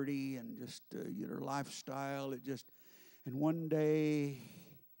them dirty and just their lifestyle. And one day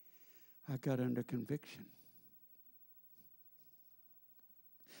I got under conviction.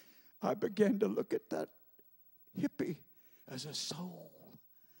 I began to look at that hippie as a soul.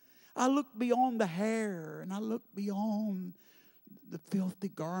 I looked beyond the hair, and I looked beyond the filthy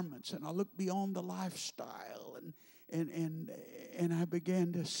garments, and I looked beyond the lifestyle, and I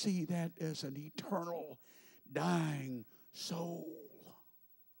began to see that as an eternal, dying soul.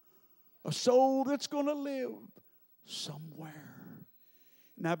 A soul that's going to live somewhere.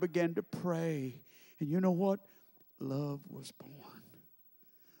 And I began to pray, and you know what? Love was born.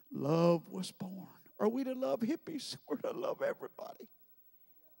 Love was born. Are we to love hippies? We're to love everybody.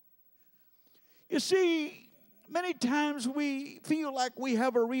 You see, many times we feel like we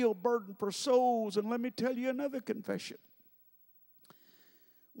have a real burden for souls. And let me tell you another confession.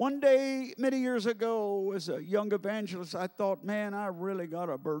 One day, many years ago, as a young evangelist, I thought, man, I really got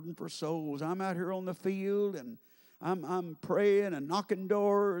a burden for souls. I'm out here on the field, and I'm praying and knocking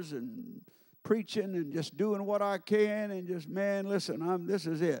doors and preaching and just doing what I can. And just, man, listen, this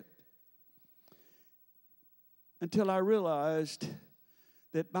is it. Until I realized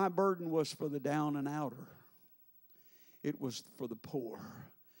that my burden was for the down and outer. It was for the poor.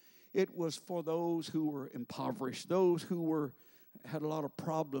 It was for those who were impoverished, those who had a lot of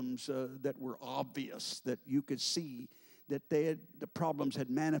problems that were obvious, that you could see that the problems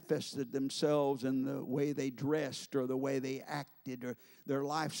had manifested themselves in the way they dressed or the way they acted or their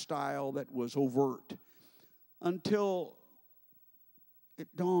lifestyle that was overt. Until it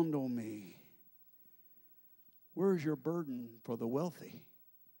dawned on me, where's your burden for the wealthy,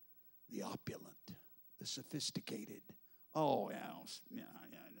 the opulent, the sophisticated? Oh, yeah,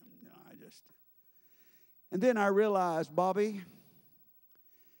 I just... And then I realized, Bobby,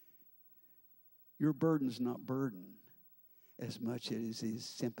 your burden's not burden as much as it is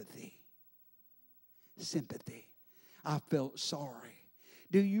sympathy. Sympathy. I felt sorry.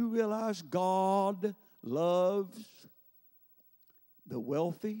 Do you realize God loves the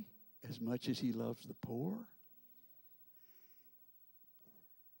wealthy as much as He loves the poor?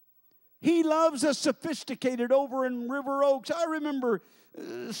 He loves the sophisticated. Over in River Oaks, I remember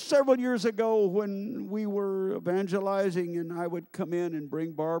several years ago when we were evangelizing, and I would come in and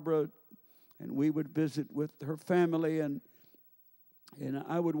bring Barbara, and we would visit with her family, and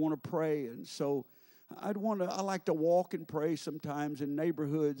I would want to pray. And so I like to walk and pray sometimes in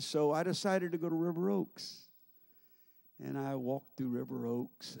neighborhoods, so I decided to go to River Oaks. And I walked through River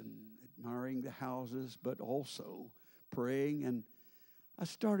Oaks and admiring the houses, but also praying, and I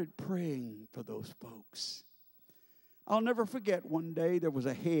started praying for those folks. I'll never forget one day there was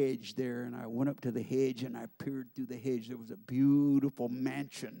a hedge there, and I went up to the hedge and I peered through the hedge. There was a beautiful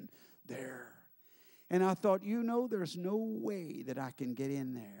mansion there. And I thought, there's no way that I can get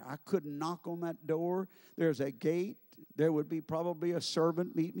in there. I couldn't knock on that door. There's a gate. There would be probably a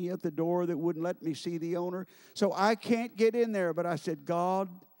servant meet me at the door that wouldn't let me see the owner. So I can't get in there. But I said, God,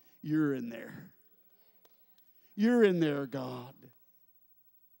 you're in there. You're in there, God.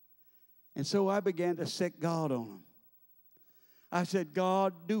 And so I began to set God on them. I said,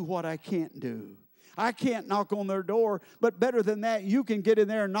 God, do what I can't do. I can't knock on their door, but better than that, you can get in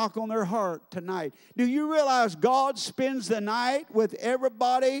there and knock on their heart tonight. Do you realize God spends the night with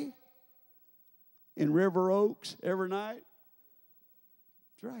everybody in River Oaks every night?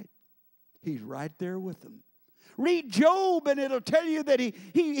 That's right. He's right there with them. Read Job, and it'll tell you that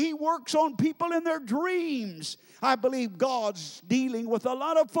he works on people in their dreams. I believe God's dealing with a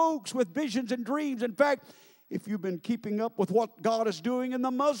lot of folks with visions and dreams. In fact, if you've been keeping up with what God is doing in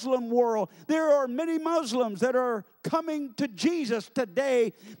the Muslim world, there are many Muslims that are coming to Jesus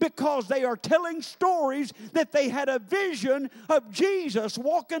today because they are telling stories that they had a vision of Jesus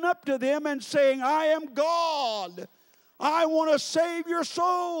walking up to them and saying, I am God. I want to save your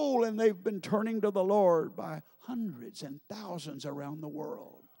soul. And they've been turning to the Lord by hundreds and thousands around the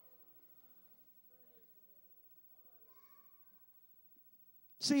world.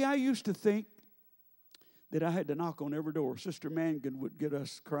 See, I used to think that I had to knock on every door. Sister Mangan would get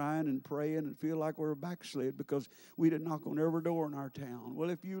us crying and praying and feel like we were backslid because we didn't knock on every door in our town. Well,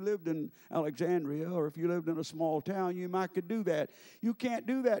 if you lived in Alexandria or if you lived in a small town, you might could do that. You can't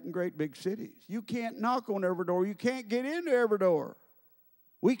do that in great big cities. You can't knock on every door. You can't get into every door.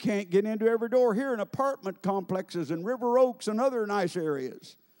 We can't get into every door here in apartment complexes and River Oaks and other nice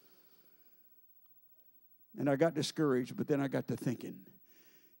areas. And I got discouraged, but then I got to thinking,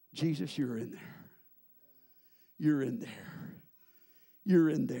 Jesus, you're in there. You're in there. You're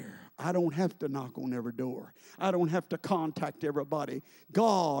in there. I don't have to knock on every door. I don't have to contact everybody.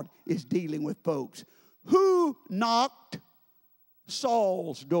 God is dealing with folks. Who knocked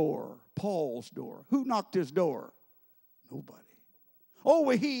Saul's door? Paul's door. Who knocked his door? Nobody. Oh,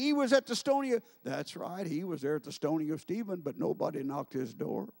 he was at the stoning of, that's right, he was there at the stoning of Stephen, but nobody knocked his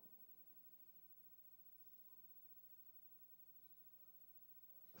door.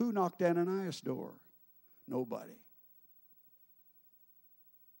 Who knocked Ananias' door? Nobody.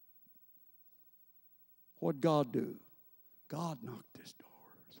 What'd God do? God knocked his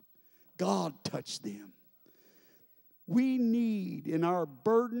doors. God touched them. We need, in our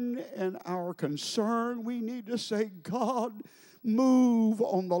burden and our concern, we need to say, God, move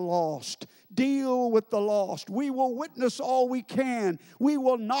on the lost. Deal with the lost. We will witness all we can. We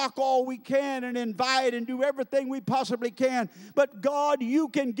will knock all we can and invite and do everything we possibly can. But God, you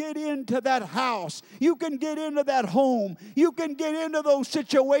can get into that house. You can get into that home. You can get into those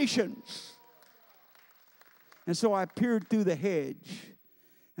situations. And so I peered through the hedge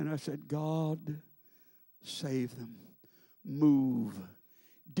and I said, God, save them. Move.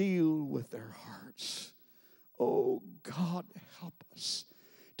 Deal with their hearts. Oh, God, help us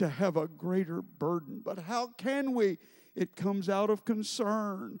to have a greater burden. But how can we? It comes out of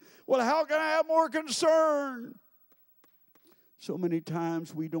concern. Well, how can I have more concern? So many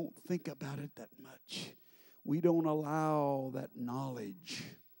times we don't think about it that much. We don't allow that knowledge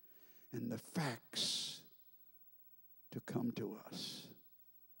and the facts to come to us.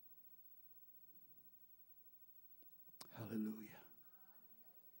 Hallelujah.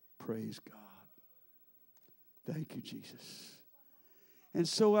 Praise God. Thank you, Jesus. And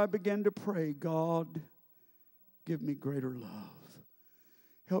so I began to pray, God, give me greater love.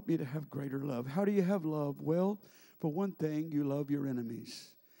 Help me to have greater love. How do you have love? Well, for one thing, you love your enemies.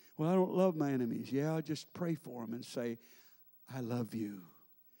 Well, I don't love my enemies. Yeah, I just pray for them and say, I love you.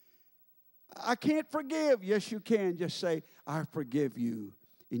 I can't forgive. Yes, you can. Just say, I forgive you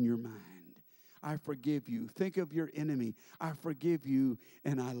in your mind. I forgive you. Think of your enemy. I forgive you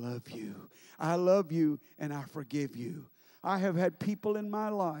and I love you. I love you and I forgive you. I have had people in my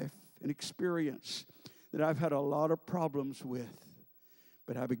life and experience that I've had a lot of problems with.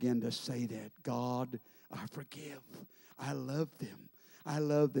 But I began to say that, God, I forgive. I love them. I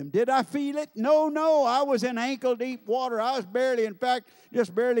love them. Did I feel it? No. I was in ankle deep water. I was barely, in fact,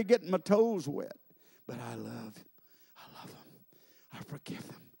 just barely getting my toes wet. But I love them. I forgive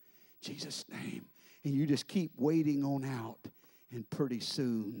them. Jesus' name. And you just keep waiting on out. And pretty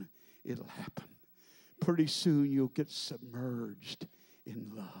soon it'll happen. Pretty soon you'll get submerged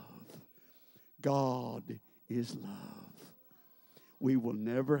in love. God is love. We will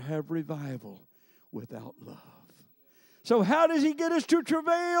never have revival without love. So how does he get us to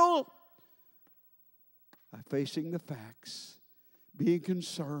travail? By facing the facts, being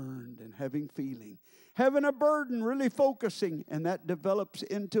concerned and having feeling. Having a burden, really focusing, and that develops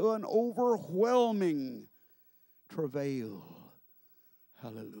into an overwhelming travail.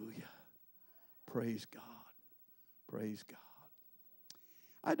 Hallelujah. Praise God. Praise God.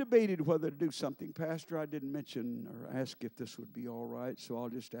 I debated whether to do something, Pastor. I didn't mention or ask if this would be all right, so I'll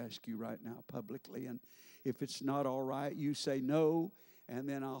just ask you right now publicly. And if it's not all right, you say no, and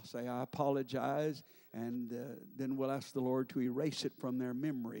then I'll say I apologize, and then we'll ask the Lord to erase it from their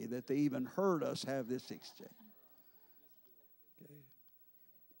memory that they even heard us have this exchange. Okay.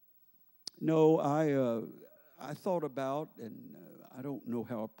 No, I thought about, and I don't know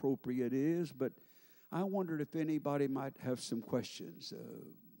how appropriate it is, but I wondered if anybody might have some questions.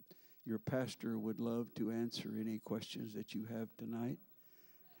 Your pastor would love to answer any questions that you have tonight.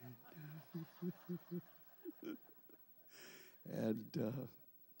 And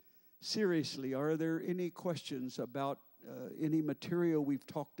seriously, are there any questions about any material we've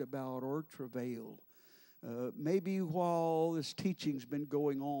talked about or travail? Maybe while this teaching's been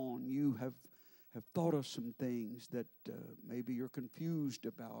going on, you have thought of some things that maybe you're confused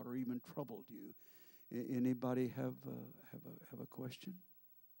about or even troubled you. Anybody have a question?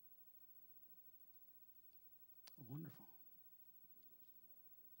 Wonderful.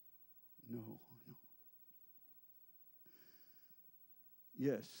 No.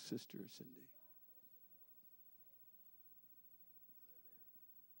 Yes, Sister Cindy.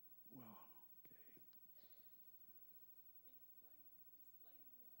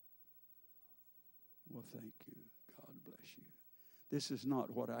 Oh, thank you. God bless you. This is not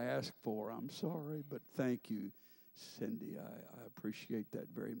what I asked for. I'm sorry, but thank you, Cindy. I appreciate that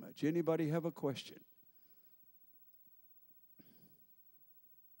very much. Anybody have a question?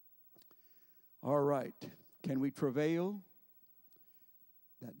 All right. Can we travail?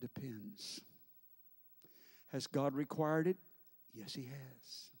 That depends. Has God required it? Yes, He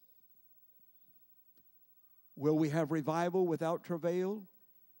has. Will we have revival without travail?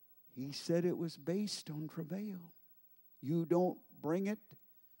 He said it was based on travail. You don't bring it,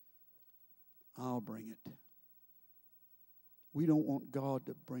 I'll bring it. We don't want God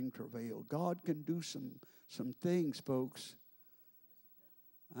to bring travail. God can do some things, folks.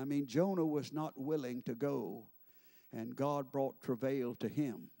 I mean, Jonah was not willing to go, and God brought travail to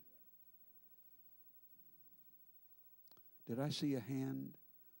him. Did I see a hand?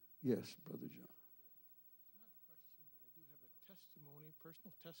 Yes, Brother John. Not a question, but I do have a testimony,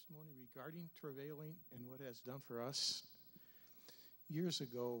 personal testimony regarding travailing and what it has done for us. Years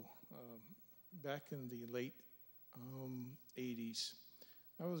ago, back in the late 80s,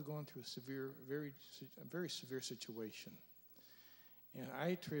 I was going through a very severe situation. And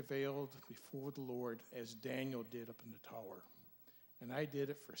I travailed before the Lord as Daniel did up in the tower. And I did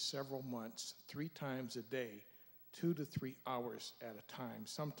it for several months, 3 times a day, 2 to 3 hours at a time.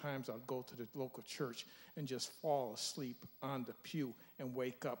 Sometimes I'd go to the local church and just fall asleep on the pew and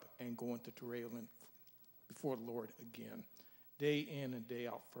wake up and go into travailing before the Lord again, day in and day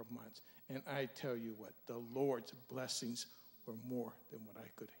out for months. And I tell you what, the Lord's blessings were more than what I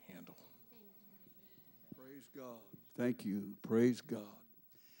could handle. Praise God. Thank you. Praise God.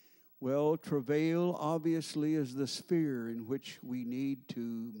 Well, travail obviously is the sphere in which we need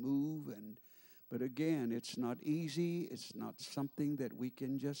to move, but again, it's not easy. It's not something that we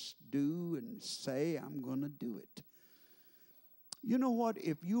can just do and say, I'm going to do it. You know what?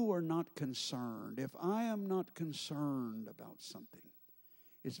 If you are not concerned, if I am not concerned about something,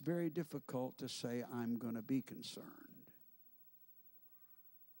 it's very difficult to say I'm going to be concerned.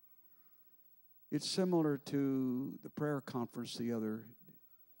 It's similar to the prayer conference the other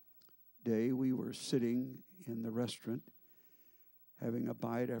day. We were sitting in the restaurant having a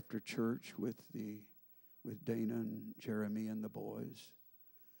bite after church with Dana and Jeremy and the boys.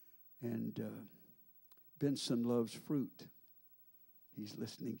 And Benson loves fruit. He's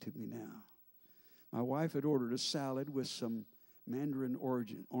listening to me now. My wife had ordered a salad with some mandarin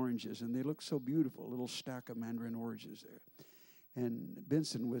oranges, and they look so beautiful, a little stack of mandarin oranges there. And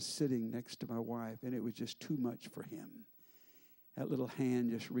Benson was sitting next to my wife, and it was just too much for him. That little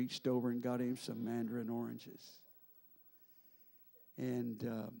hand just reached over and got him some mandarin oranges. And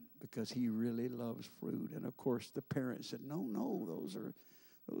because he really loves fruit. And, of course, the parents said, no, those are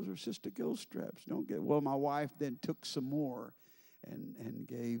Sister Gilstrap's. Don't get. Well, my wife then took some more and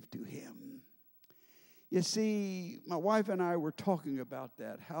gave to him. You see, my wife and I were talking about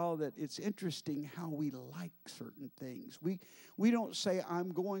that, how that it's interesting how we like certain things. We don't say,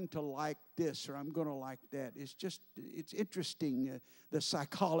 I'm going to like this or I'm going to like that. It's interesting, the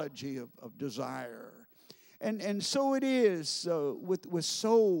psychology of desire. And so it is with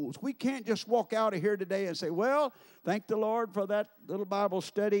souls. We can't just walk out of here today and say, well, thank the Lord for that little Bible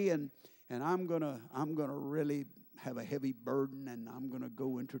study, and I'm gonna really have a heavy burden, and I'm gonna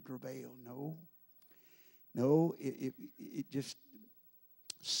go into travail. No, it just,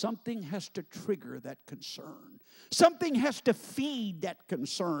 something has to trigger that concern. Something has to feed that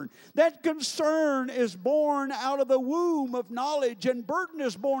concern. That concern is born out of the womb of knowledge, and burden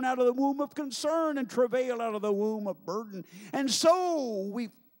is born out of the womb of concern, and travail out of the womb of burden. And so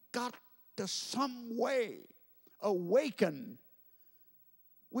we've got to some way awaken.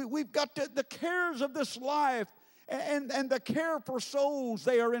 We've got to, the cares of this life and the care for souls,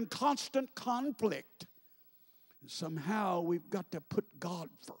 they are in constant conflict. Somehow we've got to put God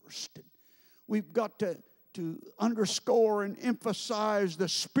first. We've got to underscore and emphasize the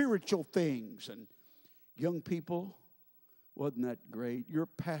spiritual things. And young people, wasn't that great? Your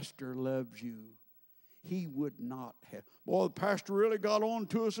pastor loves you. He would not have. Boy, the pastor really got on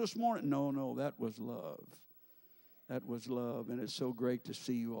to us this morning. No, that was love. That was love. And it's so great to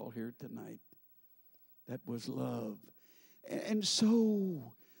see you all here tonight. That was love. And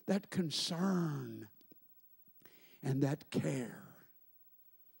so that concern and that care.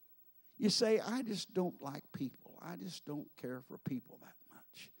 You say, I just don't like people. I just don't care for people that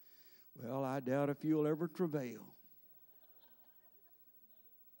much. Well, I doubt if you'll ever travail.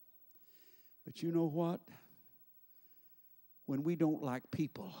 But you know what? When we don't like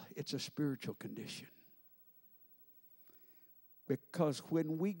people, it's a spiritual condition. Because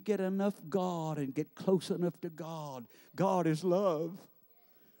when we get enough God and get close enough to God, God is love.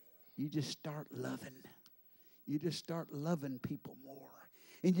 You just start loving. You just start loving people more.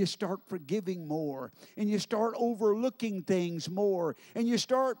 And you start forgiving more. And you start overlooking things more. And you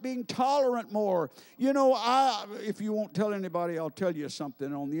start being tolerant more. You know, if you won't tell anybody, I'll tell you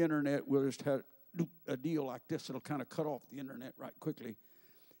something. On the internet, we'll just have a deal like this. It'll kind of cut off the internet right quickly.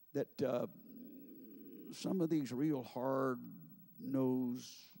 That some of these real hard-nosed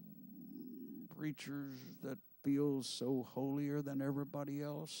preachers that feel so holier than everybody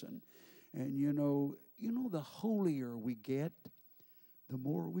else. And you know, the holier we get, the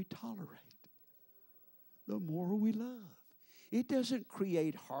more we tolerate, the more we love. It doesn't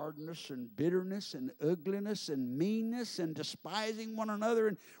create hardness and bitterness and ugliness and meanness and despising one another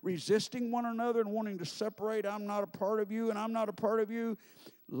and resisting one another and wanting to separate. I'm not a part of you and I'm not a part of you.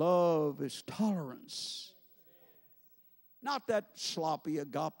 Love is tolerance. Not that sloppy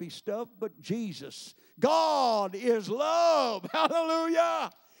agape stuff, but Jesus. God is love.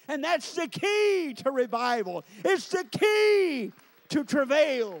 Hallelujah. And that's the key to revival. It's the key to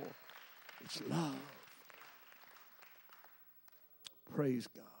travail. It's love. Praise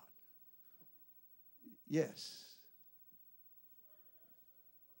God. Yes.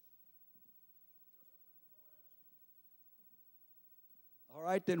 All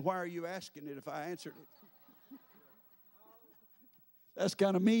right, then why are you asking it if I answered it? That's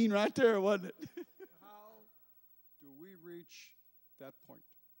kind of mean right there, wasn't it? How do we reach that point?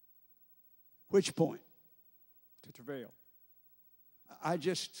 Which point? To travail. I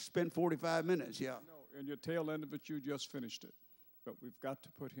just spent 45 minutes, yeah. No, in your tail end of it, you just finished it. But we've got to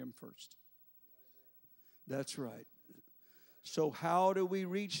put him first. That's right. So how do we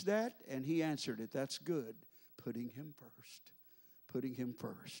reach that? And he answered it. That's good. Putting him first. Putting him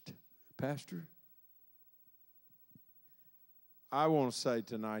first. Pastor? I want to say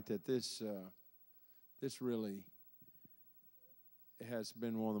tonight that this really has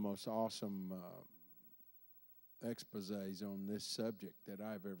been one of the most awesome exposés on this subject that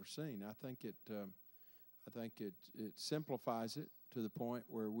I've ever seen. I think it simplifies it to the point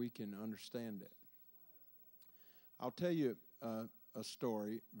where we can understand it. I'll tell you a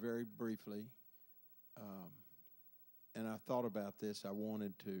story very briefly, and I thought about this. I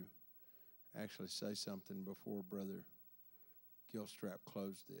wanted to actually say something before Brother Gilstrap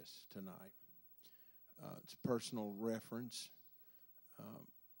closed this tonight. It's a personal reference,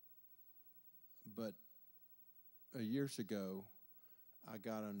 but years ago, I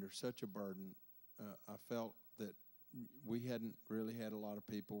got under such a burden. I felt that we hadn't really had a lot of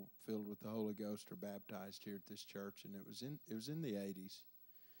people filled with the Holy Ghost or baptized here at this church, and it was in the 80s,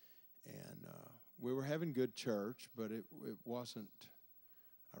 and we were having good church, but it wasn't.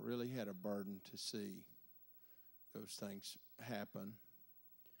 I really had a burden to see those things happen,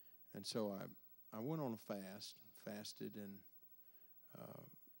 and so I went on a fasted, and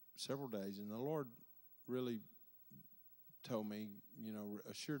several days, and the Lord really told me,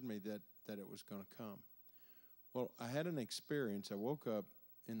 assured me that it was going to come. Well, I had an experience. I woke up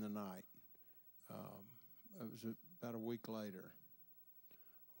in the night. It was about a week later.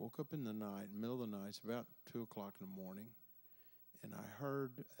 Woke up in the night, middle of the night. It's about 2 o'clock in the morning, and I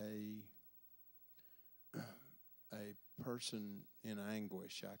heard a person in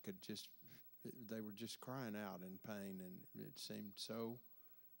anguish. They were just crying out in pain, and it seemed so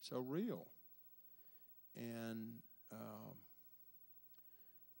real. And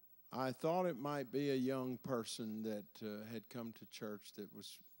I thought it might be a young person that had come to church that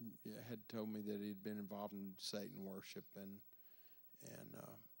had told me that he'd been involved in Satan worship,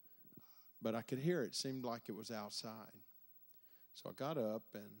 but I could hear it. It seemed like it was outside. So I got up,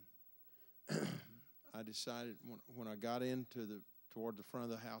 and I decided when I got toward the front of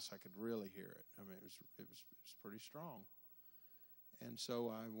the house, I could really hear it. I mean, it was pretty strong. And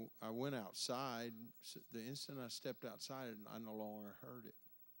so I went outside. The instant I stepped outside, I no longer heard it.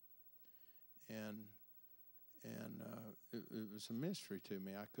 And it was a mystery to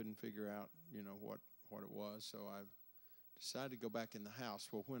me. I couldn't figure out, what it was. So I decided to go back in the house.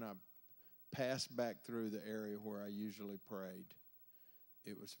 Well, when I passed back through the area where I usually prayed,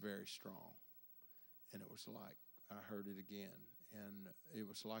 it was very strong. And it was like I heard it again. And it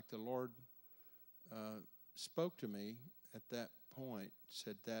was like the Lord spoke to me at that point,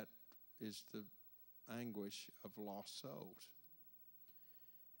 said that is the anguish of lost souls.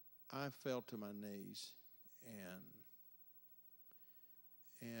 I fell to my knees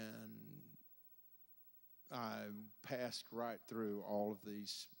and I passed right through all of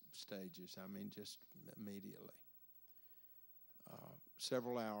these stages. I mean, just immediately.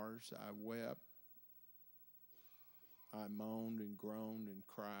 Several hours, I wept. I moaned and groaned and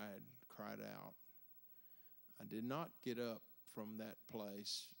cried out. I did not get up from that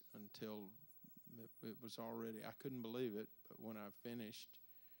place until It was already, I couldn't believe it, but when I finished,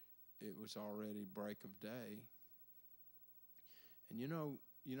 it was already break of day. And you know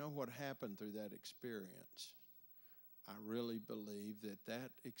what happened through that experience? I really believe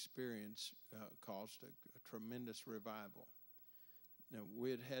that experience caused a tremendous revival. Now,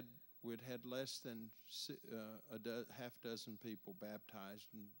 we'd had less than half dozen people baptized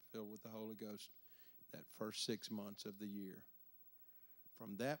and filled with the Holy Ghost that first 6 months of the year.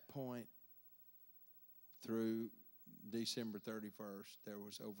 From that point through December 31st, there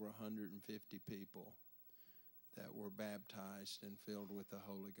was over 150 people that were baptized and filled with the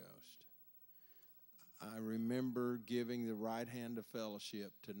Holy Ghost. I remember giving the right hand of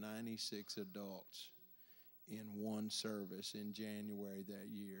fellowship to 96 adults in one service in January that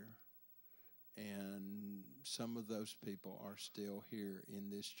year. And some of those people are still here in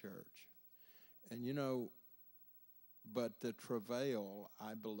this church. And but the Travail,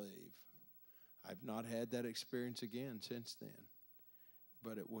 I believe, I've not had that experience again since then.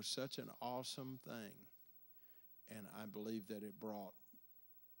 But it was such an awesome thing. And I believe that it brought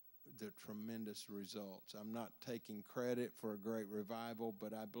the tremendous results. I'm not taking credit for a great revival,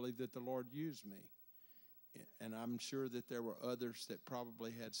 but I believe that the Lord used me. And I'm sure that there were others that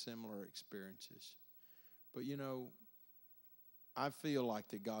probably had similar experiences. But I feel like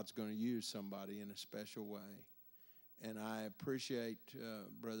that God's going to use somebody in a special way. And I appreciate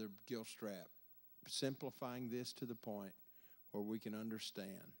Brother Gilstrap simplifying this to the point where we can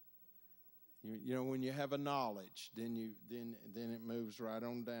understand. When you have a knowledge, then it moves right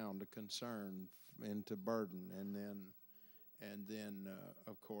on down to concern and to burden, and then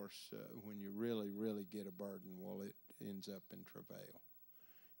of course when you really get a burden, well, it ends up in travail.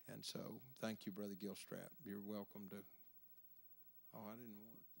 And so, thank you, Brother Gilstrap. You're welcome to. Oh, I didn't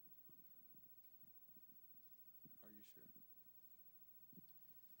want it. Are you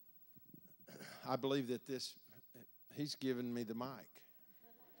sure? I believe that he's given me the mic.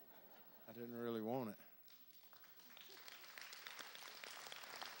 I didn't really want it.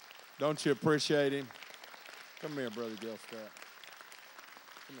 Don't you appreciate him? Come here, Brother Gilstrap.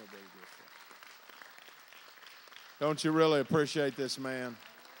 Come here, Brother Gilstrap. Don't you really appreciate this man?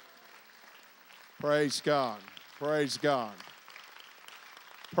 Praise God. Praise God.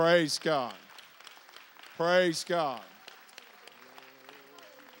 Praise God. Praise God.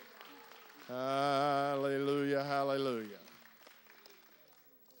 Hallelujah, hallelujah.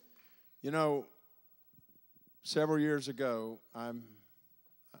 Several years ago, a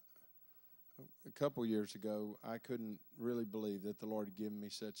couple years ago, I couldn't really believe that the Lord had given me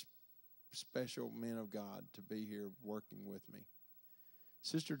such special men of God to be here working with me.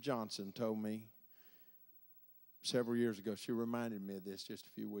 Sister Johnson told me several years ago, she reminded me of this just a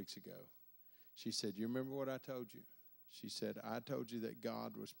few weeks ago. She said, "You remember what I told you?" She said, "I told you that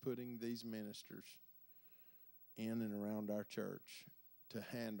God was putting these ministers in and around our church to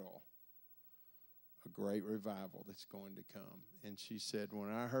handle a great revival that's going to come." And she said,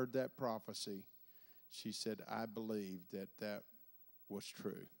 when I heard that prophecy, she said, I believed that was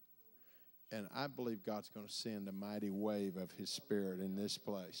true. And I believe God's going to send a mighty wave of His Spirit in this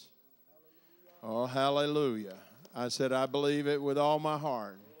place. Oh, hallelujah. I said, I believe it with all my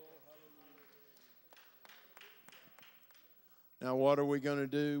heart. Now, what are we going to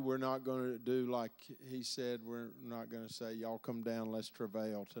do? We're not going to do like he said. We're not going to say, y'all come down, let's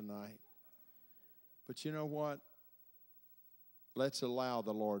travail tonight. But you know what? Let's allow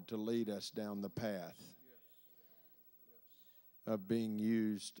the Lord to lead us down the path of being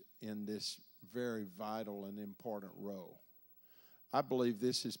used in this very vital and important role. I believe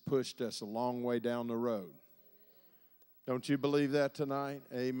this has pushed us a long way down the road. Don't you believe that tonight?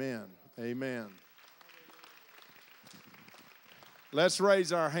 Amen. Amen. Let's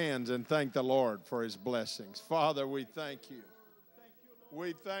raise our hands and thank the Lord for His blessings. Father, we thank you.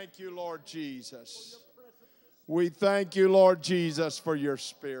 We thank you, Lord Jesus. We thank you, Lord Jesus, for your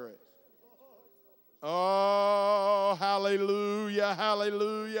Spirit. Oh, hallelujah,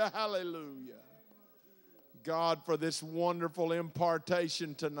 hallelujah, hallelujah. God, for this wonderful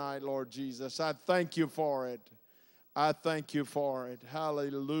impartation tonight, Lord Jesus. I thank you for it. I thank you for it.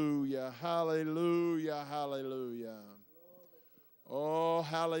 Hallelujah, hallelujah, hallelujah. Oh,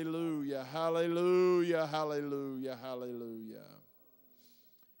 hallelujah, hallelujah, hallelujah, hallelujah.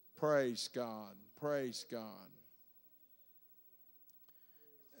 Praise God, praise God.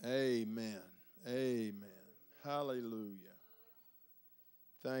 Amen, amen, hallelujah.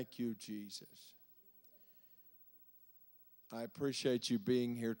 Thank you, Jesus. I appreciate you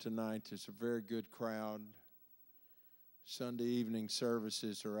being here tonight. It's a very good crowd. Sunday evening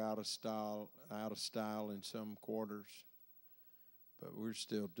services are out of style in some quarters, but we're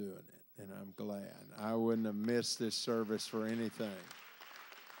still doing it. And I'm glad. I wouldn't have missed this service for anything.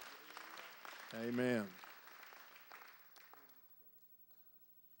 Amen.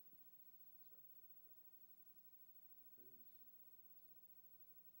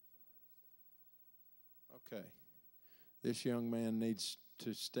 Okay. This young man needs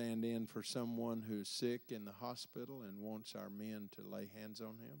to stand in for someone who's sick in the hospital and wants our men to lay hands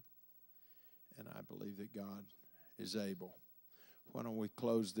on him. And I believe that God is able. Why don't we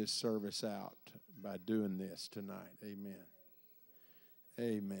close this service out by doing this tonight? Amen.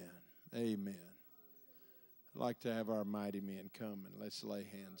 Amen. Amen. I'd like to have our mighty men come and let's lay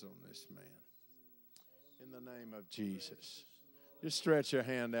hands on this man. In the name of Jesus. Just stretch your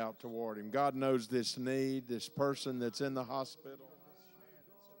hand out toward him. God knows this need, this person that's in the hospital.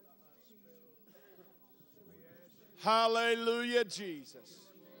 Hallelujah, Jesus.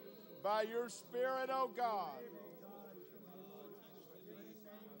 By your Spirit, oh God.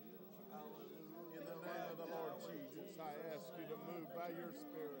 In the name of the Lord Jesus, I ask you to move by your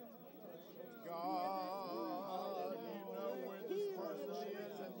Spirit. God, you know where this person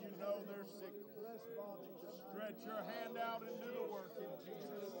is and you know their sickness. Stretch your hand out and do the work in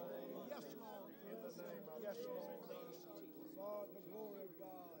Jesus' name. Yes, Lord. In the name of Jesus. For the glory of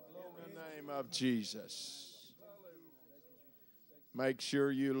God. In the name of Jesus. Make sure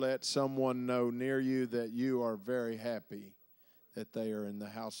you let someone know near you that you are very happy that they are in the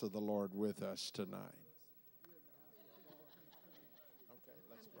house of the Lord with us tonight. Okay,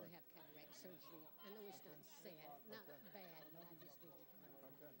 let's pray. I'm going to have cataract surgery. I know it's not sad, not bad, but I just need to pray.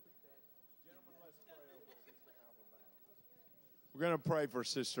 Okay. Gentlemen, let's pray over Sister Alva Bounds. We're going to pray for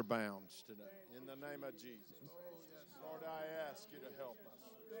Sister Bounds today in the name of Jesus. Lord, I ask you to help us.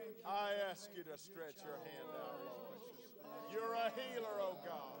 I ask you to stretch your hand out, Lord. You're a healer, oh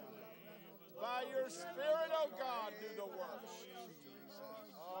God. By your Spirit, oh God, do the work.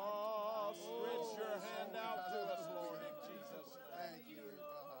 Oh, stretch your hand out to us, Lord, in Jesus' name.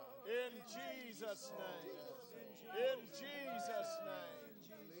 In Jesus' name. In Jesus' name.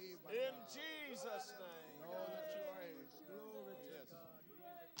 In Jesus' name. Yes.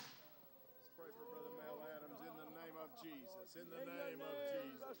 Let's pray for Brother Mel Adams in the name of Jesus. In the name of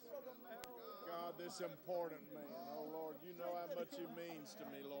Jesus. God, this important man. Oh, Lord, you know how much he means to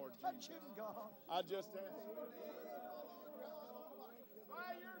me, Lord Jesus. I just ask you.